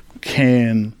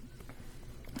 can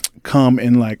come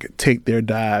and like take their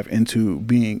dive into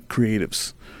being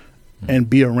creatives and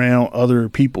be around other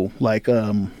people. Like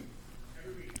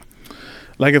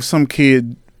if some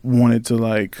kid wanted to,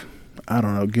 like, I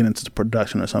don't know, get into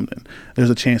production or something,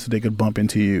 there's a chance that they could bump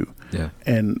into you. Yeah.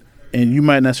 And you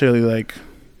might necessarily like,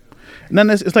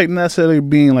 it's like necessarily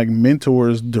being like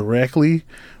mentors directly,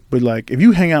 but like if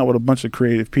you hang out with a bunch of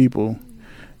creative people,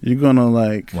 you're gonna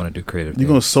like want to do creative. You're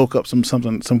gonna soak up some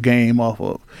game off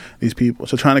of these people.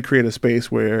 So trying to create a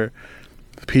space where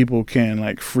people can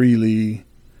like freely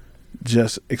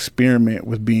just experiment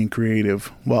with being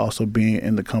creative while also being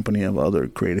in the company of other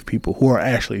creative people who are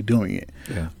actually doing it.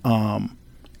 Yeah.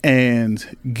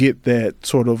 And get that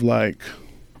sort of like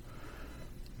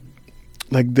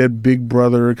that big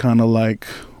brother kind of like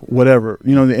whatever,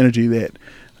 you know, the energy that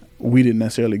we didn't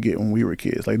necessarily get when we were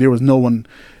kids. Like there was no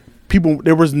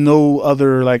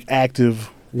other like active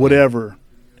whatever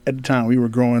at the time we were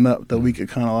growing up that we could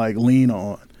kind of like lean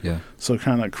on. Yeah. So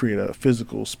kind of create a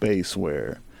physical space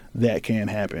where that can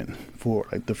happen for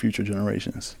like the future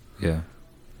generations. Yeah.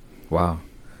 Wow.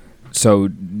 So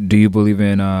do you believe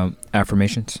in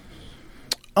affirmations?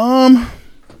 Kinda.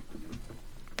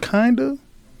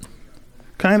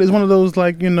 It's one of those,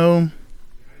 like, you know,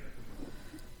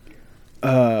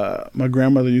 my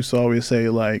grandmother used to always say,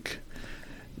 like,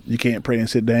 you can't pray and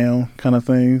sit down kind of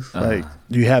things. Like,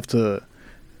 you have to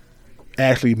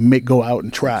actually go out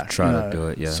and try. Try to do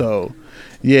it, yeah. So,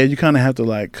 yeah, you kind of have to,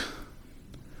 like,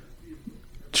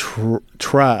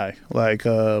 try. Like,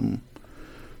 I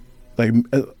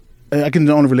can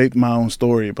only relate to my own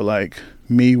story, but, like,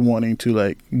 me wanting to,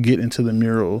 like, get into the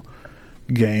mural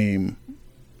game,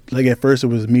 like at first it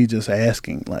was me just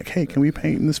asking, like, hey, can we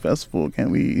paint in this festival?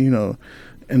 Can we, you know,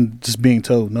 and just being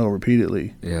told no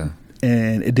repeatedly. Yeah.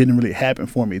 And it didn't really happen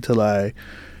for me till I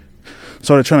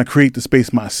started trying to create the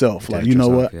space myself. Like, you know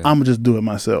what, yeah. I'm gonna just do it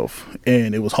myself.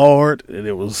 And it was hard, and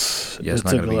it was, it's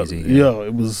not gonna be easy. Yeah.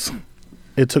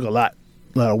 It took a lot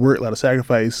of work, a lot of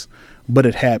sacrifice, but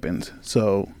it happened.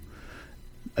 So,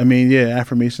 I mean, yeah,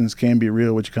 affirmations can be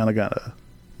real, but you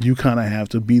kind of have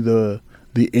to be the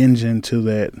engine to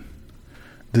that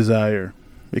desire.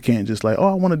 It can't just like, oh,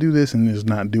 I want to do this and just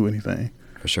not do anything.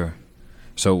 For sure.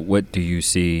 So what do you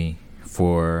see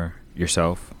for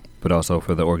yourself, but also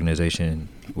for the organization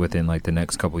within like the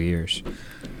next couple of years?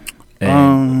 And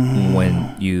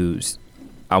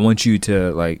I want you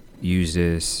to like use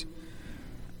this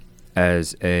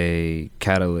as a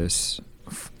catalyst,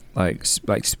 like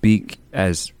speak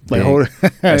as big,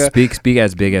 speak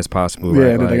as big as possible. Yeah,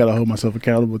 right? and then like, I gotta hold myself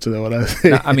accountable to that. What I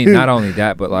say. I mean, not only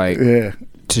that, but like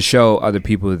to show other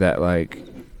people that like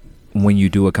when you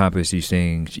do accomplish these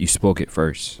things, you spoke it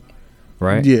first,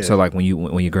 right? Yeah. So like when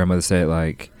your grandmother said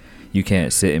like you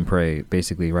can't sit and pray,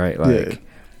 basically, right? Like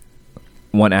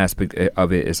one aspect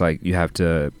of it is like you have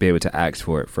to be able to ask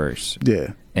for it first.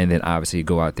 Yeah. And then obviously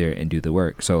go out there and do the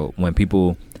work. So when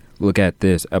people look at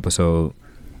this episode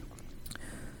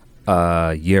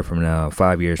a year from now,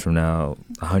 5 years from now,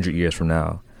 100 years from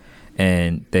now,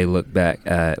 and they look back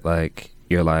at like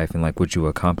your life and like what you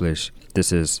accomplished,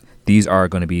 these are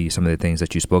going to be some of the things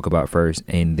that you spoke about first,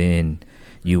 and then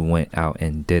you went out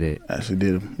and did it. Actually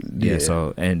did. Yeah.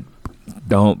 So, and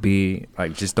don't be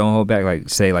like, just don't hold back. Like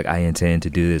say like, I intend to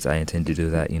do this, I intend to do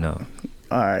that, you know.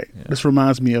 All right. Yeah. This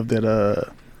reminds me of that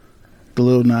the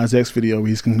Lil Nas X video where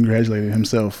he's congratulating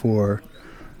himself for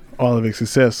all of his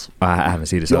success. I haven't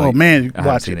seen it. Oh man,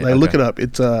 watch it. Like, look it up.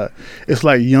 It's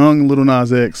like young Lil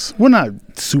Nas X. Well, not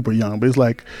super young, but it's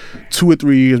like 2 or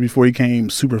 3 years before he became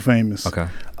super famous. Okay.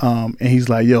 And he's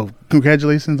like, "Yo,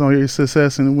 congratulations on your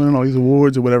success and winning all these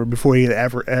awards or whatever." Before he had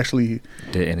ever actually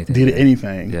did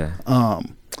anything. Yeah.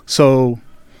 So,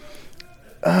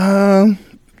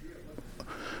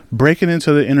 breaking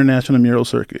into the international mural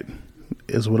circuit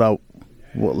is what I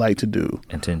would like to do.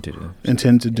 Intend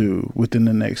to do within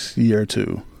the next year or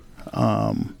two.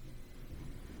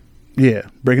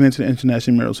 Breaking into the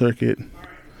international mural circuit,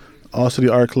 also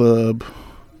the art club,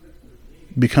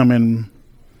 becoming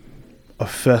a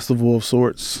festival of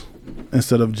sorts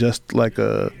instead of just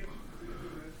an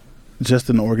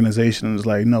organization. It's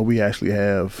like, no, we actually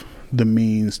have the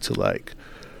means to like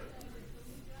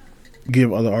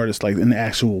give other artists like an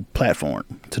actual platform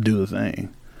to do the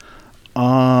thing.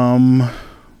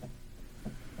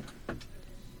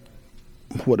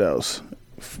 What else?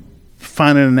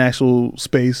 Finding an actual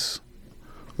space,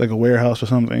 like a warehouse or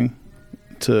something,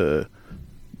 to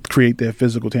create that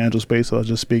physical, tangible space I was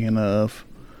just speaking of.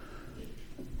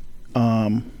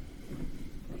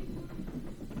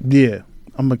 Yeah,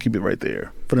 I'm gonna keep it right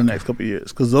there for the next couple of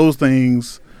years, because those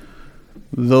things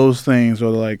are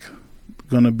like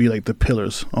gonna be like the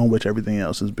pillars on which everything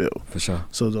else is built. For sure.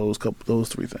 So those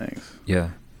 3 things.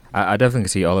 Yeah, I definitely can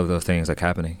see all of those things like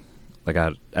happening. Like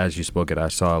as you spoke it, I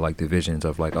saw like the visions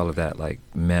of like all of that like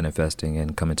manifesting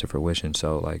and coming to fruition.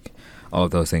 So like all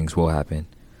of those things will happen.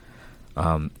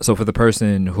 So for the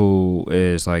person who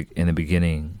is like in the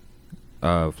beginning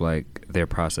of like their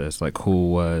process, like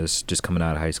who was just coming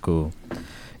out of high school,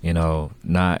 you know,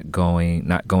 not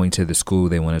going to the school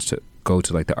they wanted to go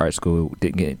to, like the art school,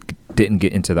 didn't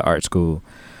get into the art school,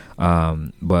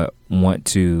 but want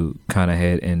to kind of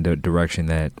head in the direction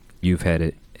that you've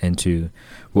headed into,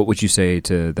 what would you say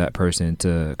to that person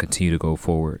to continue to go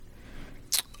forward?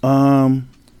 You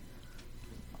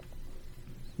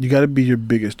got to be your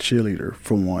biggest cheerleader,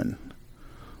 for one.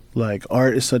 Like,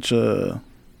 art is such a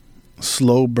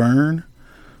slow burn.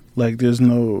 Like, there's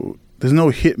no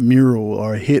hit mural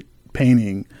or a hit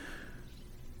painting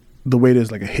the way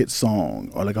there's like a hit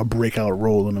song or like a breakout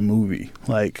role in a movie.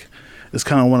 Like, it's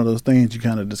kind of one of those things you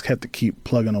kind of just have to keep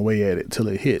plugging away at it till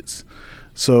it hits.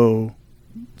 So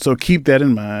keep that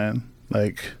in mind,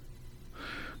 like,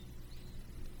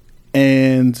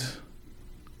 and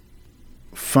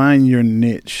find your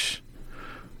niche.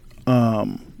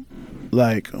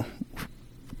 Like,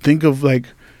 think of like,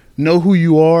 know who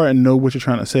you are and know what you're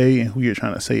trying to say and who you're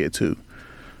trying to say it to.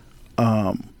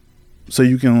 So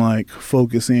you can like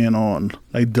focus in on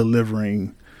like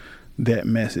delivering that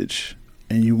message,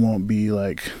 and you won't be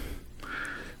like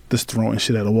just throwing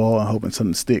shit at a wall and hoping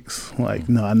something sticks. Like,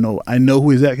 no, I know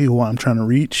exactly who I'm trying to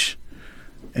reach,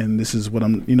 and this is what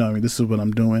this is what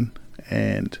I'm doing.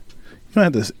 And you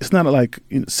don't have to, it's not like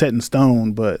set in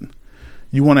stone, but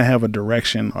you want to have a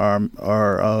direction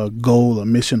or a goal, a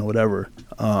mission or whatever.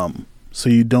 So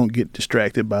you don't get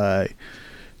distracted by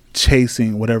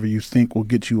chasing whatever you think will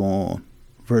get you on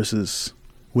versus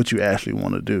what you actually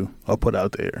want to do or put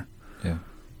out there. Yeah.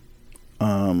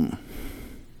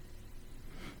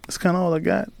 That's kind of all I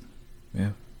got. Yeah.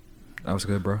 That was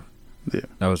good, bro. Yeah.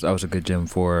 That was a good gem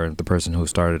for the person who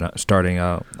starting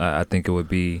out. I think it would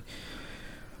be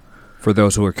for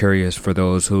those who are curious, for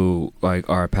those who like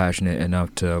are passionate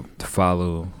enough to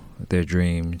follow their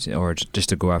dreams or just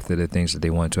to go after the things that they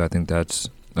want to. I think that's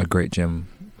a great gem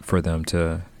for them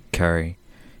to carry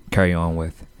on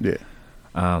with. Yeah.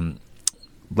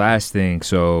 Last thing,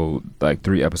 so like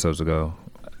 3 episodes ago,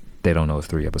 they don't know it's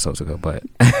 3 episodes ago, but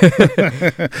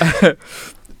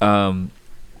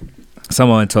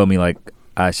someone told me like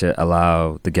I should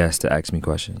allow the guests to ask me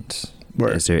questions.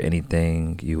 Right. Is there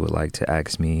anything you would like to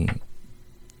ask me,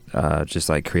 just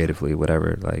like creatively,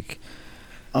 whatever? Like,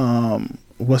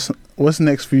 what's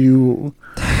next for you,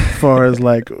 as far as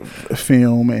like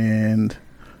film and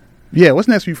what's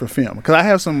next for you for film? Because I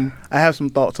have some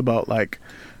thoughts about like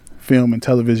film and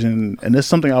television, and it's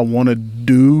something I want to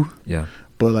do. Yeah.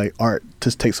 But like art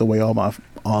just takes away all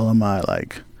of my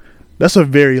like. That's a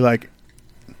very like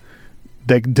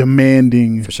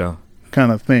demanding for sure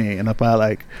kind of thing, and if I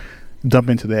like jump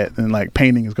into that, then like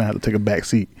painting is gonna have to take a back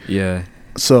seat. Yeah.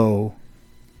 So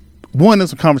one, there's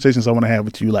some conversations I want to have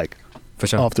with you, like for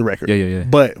sure off the record. Yeah.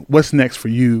 But what's next for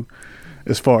you,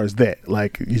 as far as that?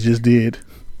 Like, you just did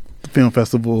the film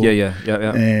festival. Yeah.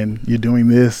 And you're doing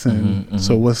this, and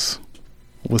so what's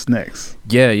next?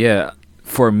 Yeah.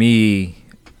 For me,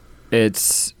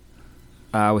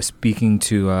 I was speaking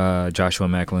to Joshua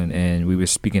Macklin, and we were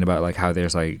speaking about like how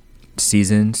there's like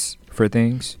seasons for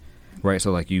things, right?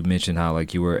 So like you mentioned how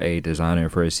like you were a designer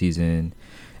for a season,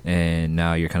 and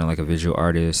now you're kind of like a visual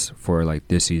artist for like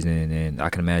this season, and I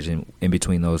can imagine in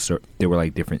between those there were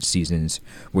like different seasons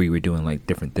where you were doing like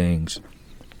different things.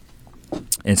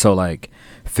 And so like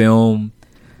film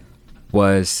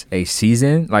was a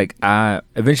season. Like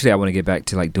eventually I want to get back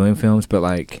to like doing films, but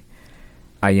like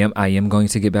I am going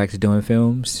to get back to doing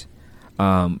films.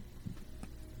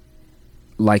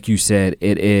 Like you said,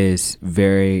 it is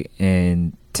very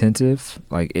intensive.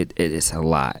 Like it is a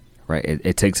lot, right?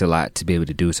 It takes a lot to be able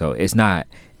to do so. It's not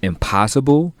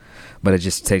impossible, but it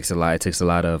just takes a lot. It takes a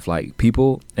lot of like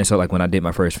people. And so like when I did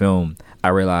my first film, I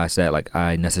realized that like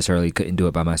I necessarily couldn't do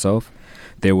it by myself.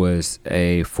 There was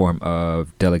a form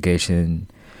of delegation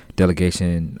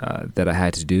that I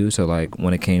had to do. So like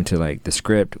when it came to like the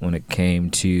script, when it came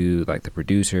to like the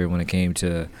producer, when it came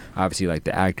to obviously like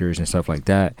the actors and stuff like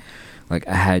that, like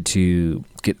I had to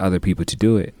get other people to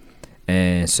do it.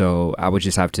 And so I would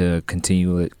just have to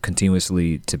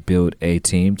continuously to build a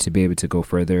team to be able to go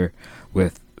further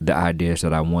with the ideas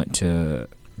that I want to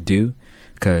do,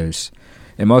 because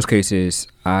in most cases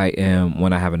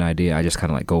when I have an idea, I just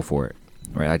kind of like go for it,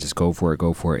 right? I just go for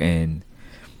it, and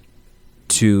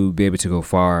to be able to go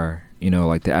far,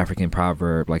 like the African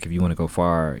proverb, like if you want to go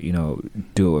far,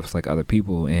 do it with like other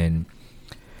people, and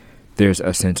there's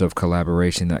a sense of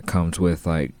collaboration that comes with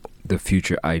like the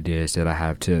future ideas that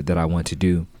I want to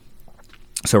do.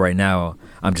 So right now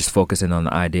I'm just focusing on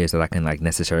the ideas that I can like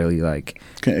necessarily like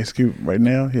can execute right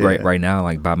now. Yeah. Right now,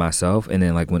 like by myself, and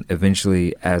then like when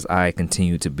eventually, as I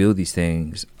continue to build these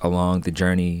things along the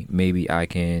journey, maybe I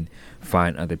can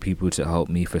find other people to help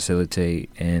me facilitate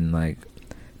and like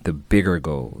the bigger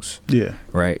goals. Yeah.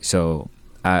 Right. So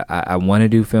I want to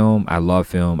do film. I love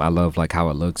film. I love like how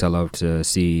it looks. I love to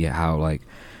see how like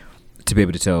to be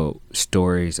able to tell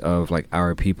stories of like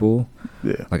our people.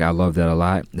 Yeah. Like I love that a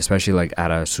lot, especially like at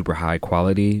a super high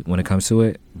quality when it comes to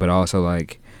it. But also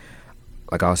like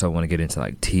I also want to get into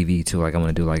like TV too. Like I want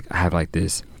to do like I have like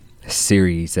this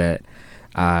series that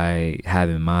I have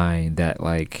in mind that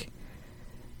like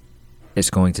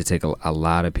it's going to take a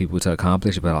lot of people to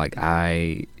accomplish. But like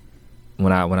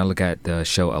when I look at the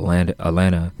show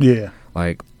Atlanta, yeah,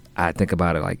 like I think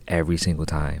about it like every single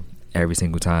time,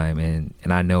 and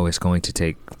I know it's going to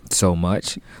take so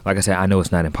much. Like I said, I know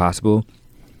it's not impossible.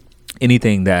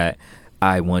 Anything that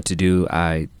I want to do,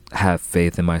 I have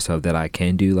faith in myself that I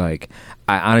can do. Like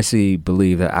I honestly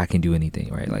believe that I can do anything,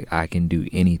 right? Like I can do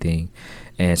anything.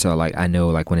 And so like I know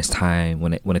like when it's time,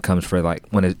 when it comes for like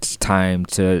when it's time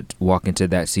to walk into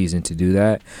that season to do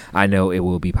that, I know it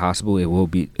will be possible. It will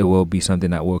be something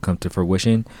that will come to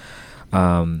fruition.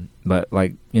 But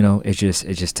like, it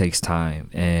just takes time.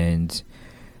 And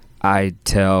I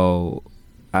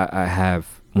have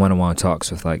one-on-one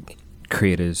talks with like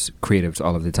creatives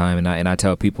all of the time, and I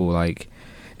tell people like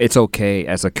it's okay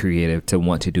as a creative to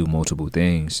want to do multiple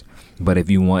things, but if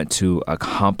you want to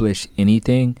accomplish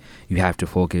anything, you have to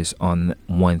focus on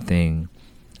one thing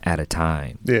at a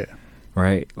time. Yeah.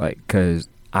 Right? Like, because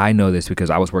I know this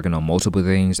because I was working on multiple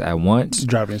things at once.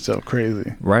 Driving yourself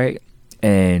crazy. Right?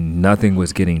 And nothing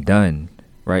was getting done.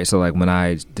 Right? So like when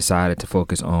I decided to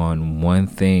focus on one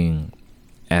thing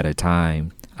at a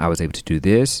time, I was able to do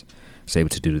this, I was able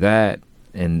to do that,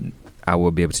 and I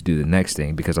will be able to do the next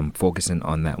thing because I'm focusing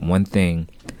on that one thing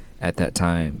at that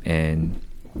time. And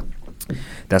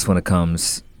that's when it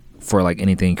comes for like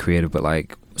anything creative, but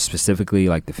like specifically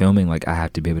like the filming, like I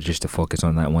have to be able just to focus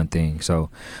on that one thing. So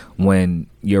when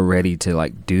you're ready to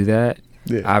like do that,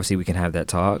 obviously we can have that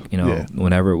talk,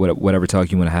 whenever, whatever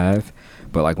talk you want to have.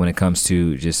 But like when it comes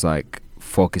to just like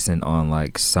focusing on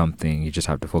like something, you just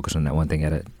have to focus on that one thing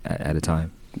at a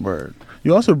time. Word.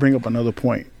 You also bring up another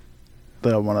point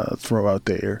that I want to throw out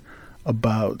there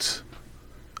about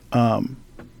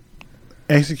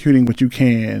executing what you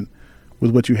can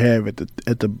with what you have at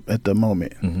the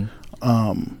moment.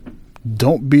 Mm-hmm.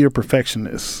 Don't be a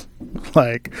perfectionist.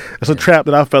 Like it's a trap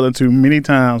that I fell into many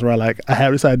times where I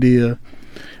have this idea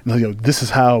and like, this is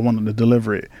how I wanted to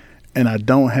deliver it, and I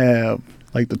don't have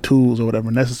like the tools or whatever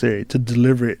necessary to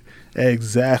deliver it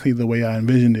exactly the way I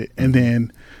envisioned it, and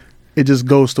then it just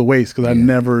goes to waste because I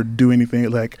never do anything.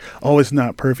 Like, oh, it's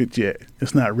not perfect yet.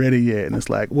 It's not ready yet. And it's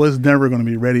like, well, it's never going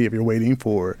to be ready if you're waiting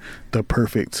for the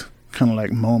perfect kind of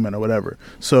like moment or whatever.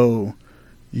 So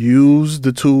use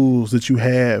the tools that you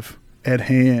have at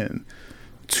hand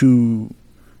to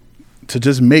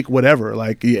just make whatever.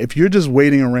 Like, if you're just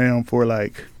waiting around for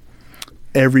like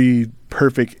every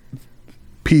perfect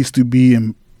piece to be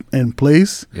in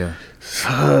place,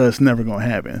 it's never going to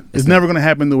happen. It's never going to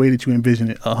happen the way that you envision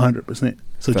it 100%.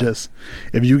 So just,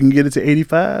 if you can get it to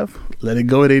 85, let it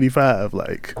go at 85.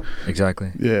 Like,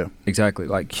 exactly. Yeah. Exactly.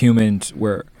 Like humans,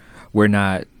 we're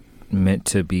not meant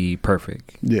to be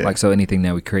perfect. Yeah. Like, so anything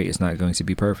that we create is not going to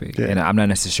be perfect. Yeah. And I'm not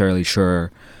necessarily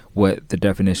sure what the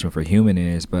definition for human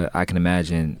is, but I can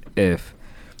imagine if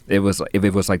it was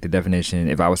like the definition,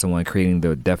 if I was someone creating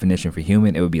the definition for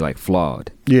human, it would be like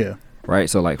flawed. Yeah. Right?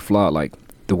 So like flawed, like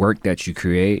the work that you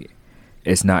create,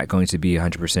 it's not going to be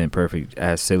 100% perfect.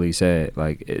 As Silly said,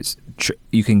 like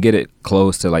you can get it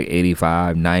close to like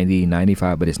 85, 90,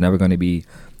 95, but it's never going to be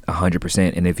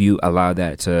 100%. And if you allow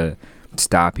that to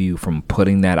stop you from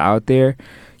putting that out there,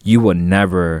 you will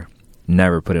never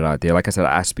put it out there. Like I said,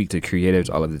 I speak to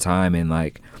creatives all of the time, and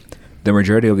like the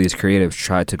majority of these creatives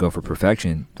try to go for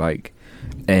perfection, like,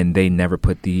 and they never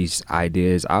put these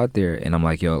ideas out there. And I'm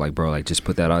like, yo, like, bro, like, just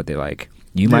put that out there. Like,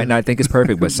 You might not think it's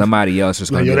perfect, but somebody else is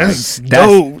going to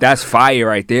be that's fire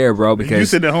right there, bro. Because you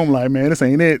sit at home like, man, this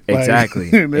ain't it.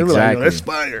 Exactly. Like, exactly. Like, that's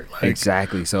fire. Like,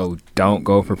 exactly. So don't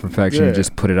go for perfection.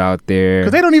 Just put it out there.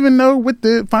 Because they don't even know what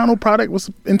the final product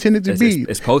was intended to be.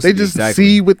 It's supposed they to be. just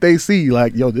see what they see.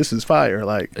 Like, yo, this is fire.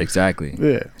 Like, exactly.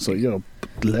 Yeah. So, yo,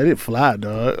 let it fly,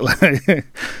 dog. Like,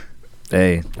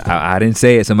 hey, I didn't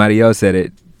say it. Somebody else said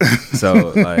it. So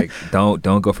like, don't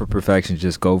go for perfection.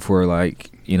 Just go for like,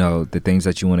 you know, the things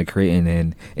that you want to create. And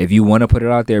then if you want to put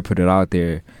it out there, put it out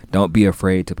there. Don't be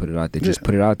afraid to put it out there. Just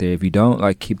put it out there. If you don't,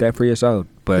 like, keep that for yourself.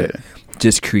 But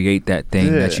just create that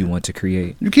thing that you want to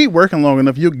create. You keep working long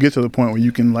enough, you'll get to the point where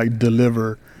you can like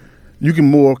deliver. You can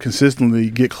more consistently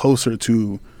get closer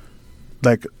to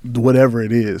like whatever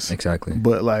it is. Exactly.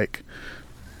 But like,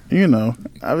 you know,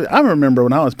 I remember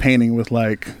when I was painting with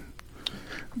like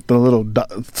the little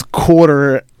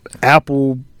quarter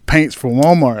apple paints from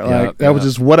Walmart. Like that was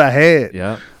just what I had.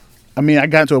 Yeah. I mean, I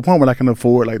got to a point where I can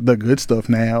afford like the good stuff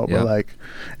now. But like,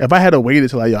 if I had to wait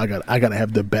until like, I gotta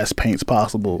have the best paints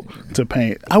possible to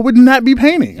paint, I would not be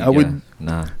painting. I would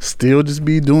still just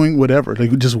be doing whatever,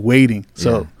 like just waiting.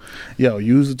 So,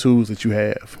 use the tools that you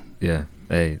have. Yeah.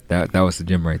 Hey, that was the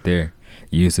gym right there.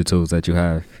 Use the tools that you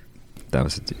have. That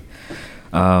was the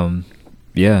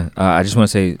I just want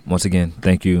to say once again,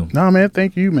 thank you. No, man,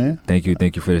 thank you, man. Thank you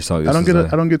for this talk. I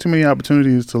don't get too many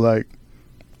opportunities to like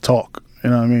talk. You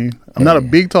know what I mean? I'm not a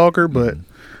big talker, but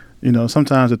you know,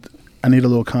 sometimes I need a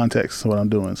little context to what I'm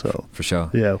doing. So for sure.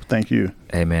 Yeah, thank you.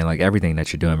 Hey man, like everything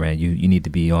that you're doing, man, you need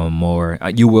to be on more.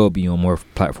 You will be on more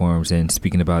platforms and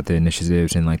speaking about the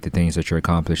initiatives and like the things that you're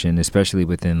accomplishing, especially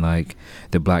within like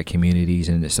the Black communities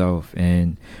in itself,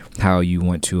 and how you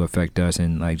want to affect us,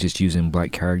 and like just using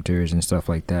Black characters and stuff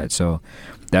like that. So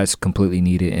that's completely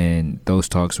needed, and those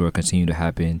talks will continue to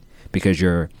happen because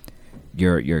you're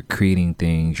creating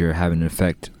things, you're having an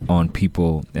effect on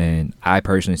people. And I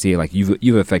personally see it like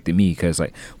you've affected me, because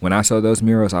like when I saw those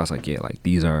murals, I was like, yeah, like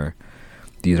these are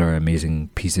amazing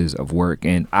pieces of work.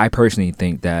 And I personally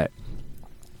think that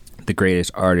the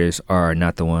greatest artists are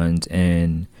not the ones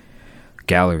in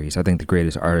galleries. I think the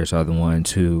greatest artists are the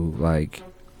ones who like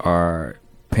are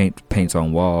paints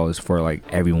on walls for like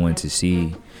everyone to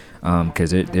see,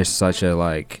 because there's such a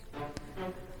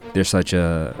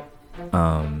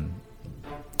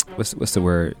what's the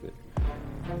word?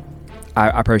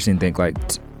 I personally think like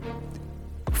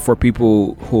for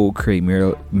people who create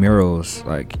murals,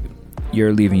 like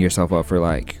you're leaving yourself up for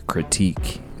like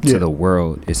critique to the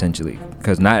world, essentially,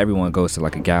 because not everyone goes to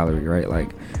like a gallery, right? Like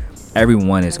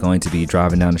everyone is going to be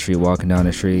driving down the street, walking down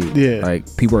the street. Like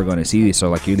people are going to see this, so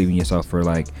like you're leaving yourself for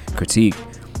like critique.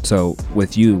 So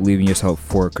with you leaving yourself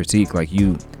for critique, like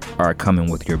you are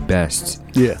coming with your best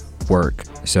work.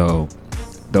 So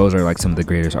those are like some of the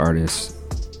greatest artists,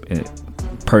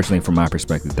 personally, from my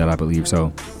perspective, that I believe.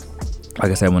 So, like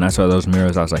I said, when I saw those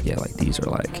murals, I was like, yeah, like these are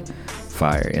like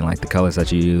fire, and like the colors that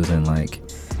you use and like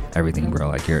everything, bro.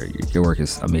 Like your work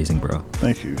is amazing, bro.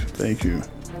 Thank you.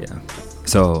 Yeah.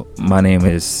 So my name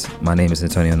is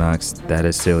Antonio Knox. That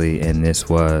is Silly, and this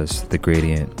was The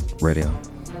Gradient Radio.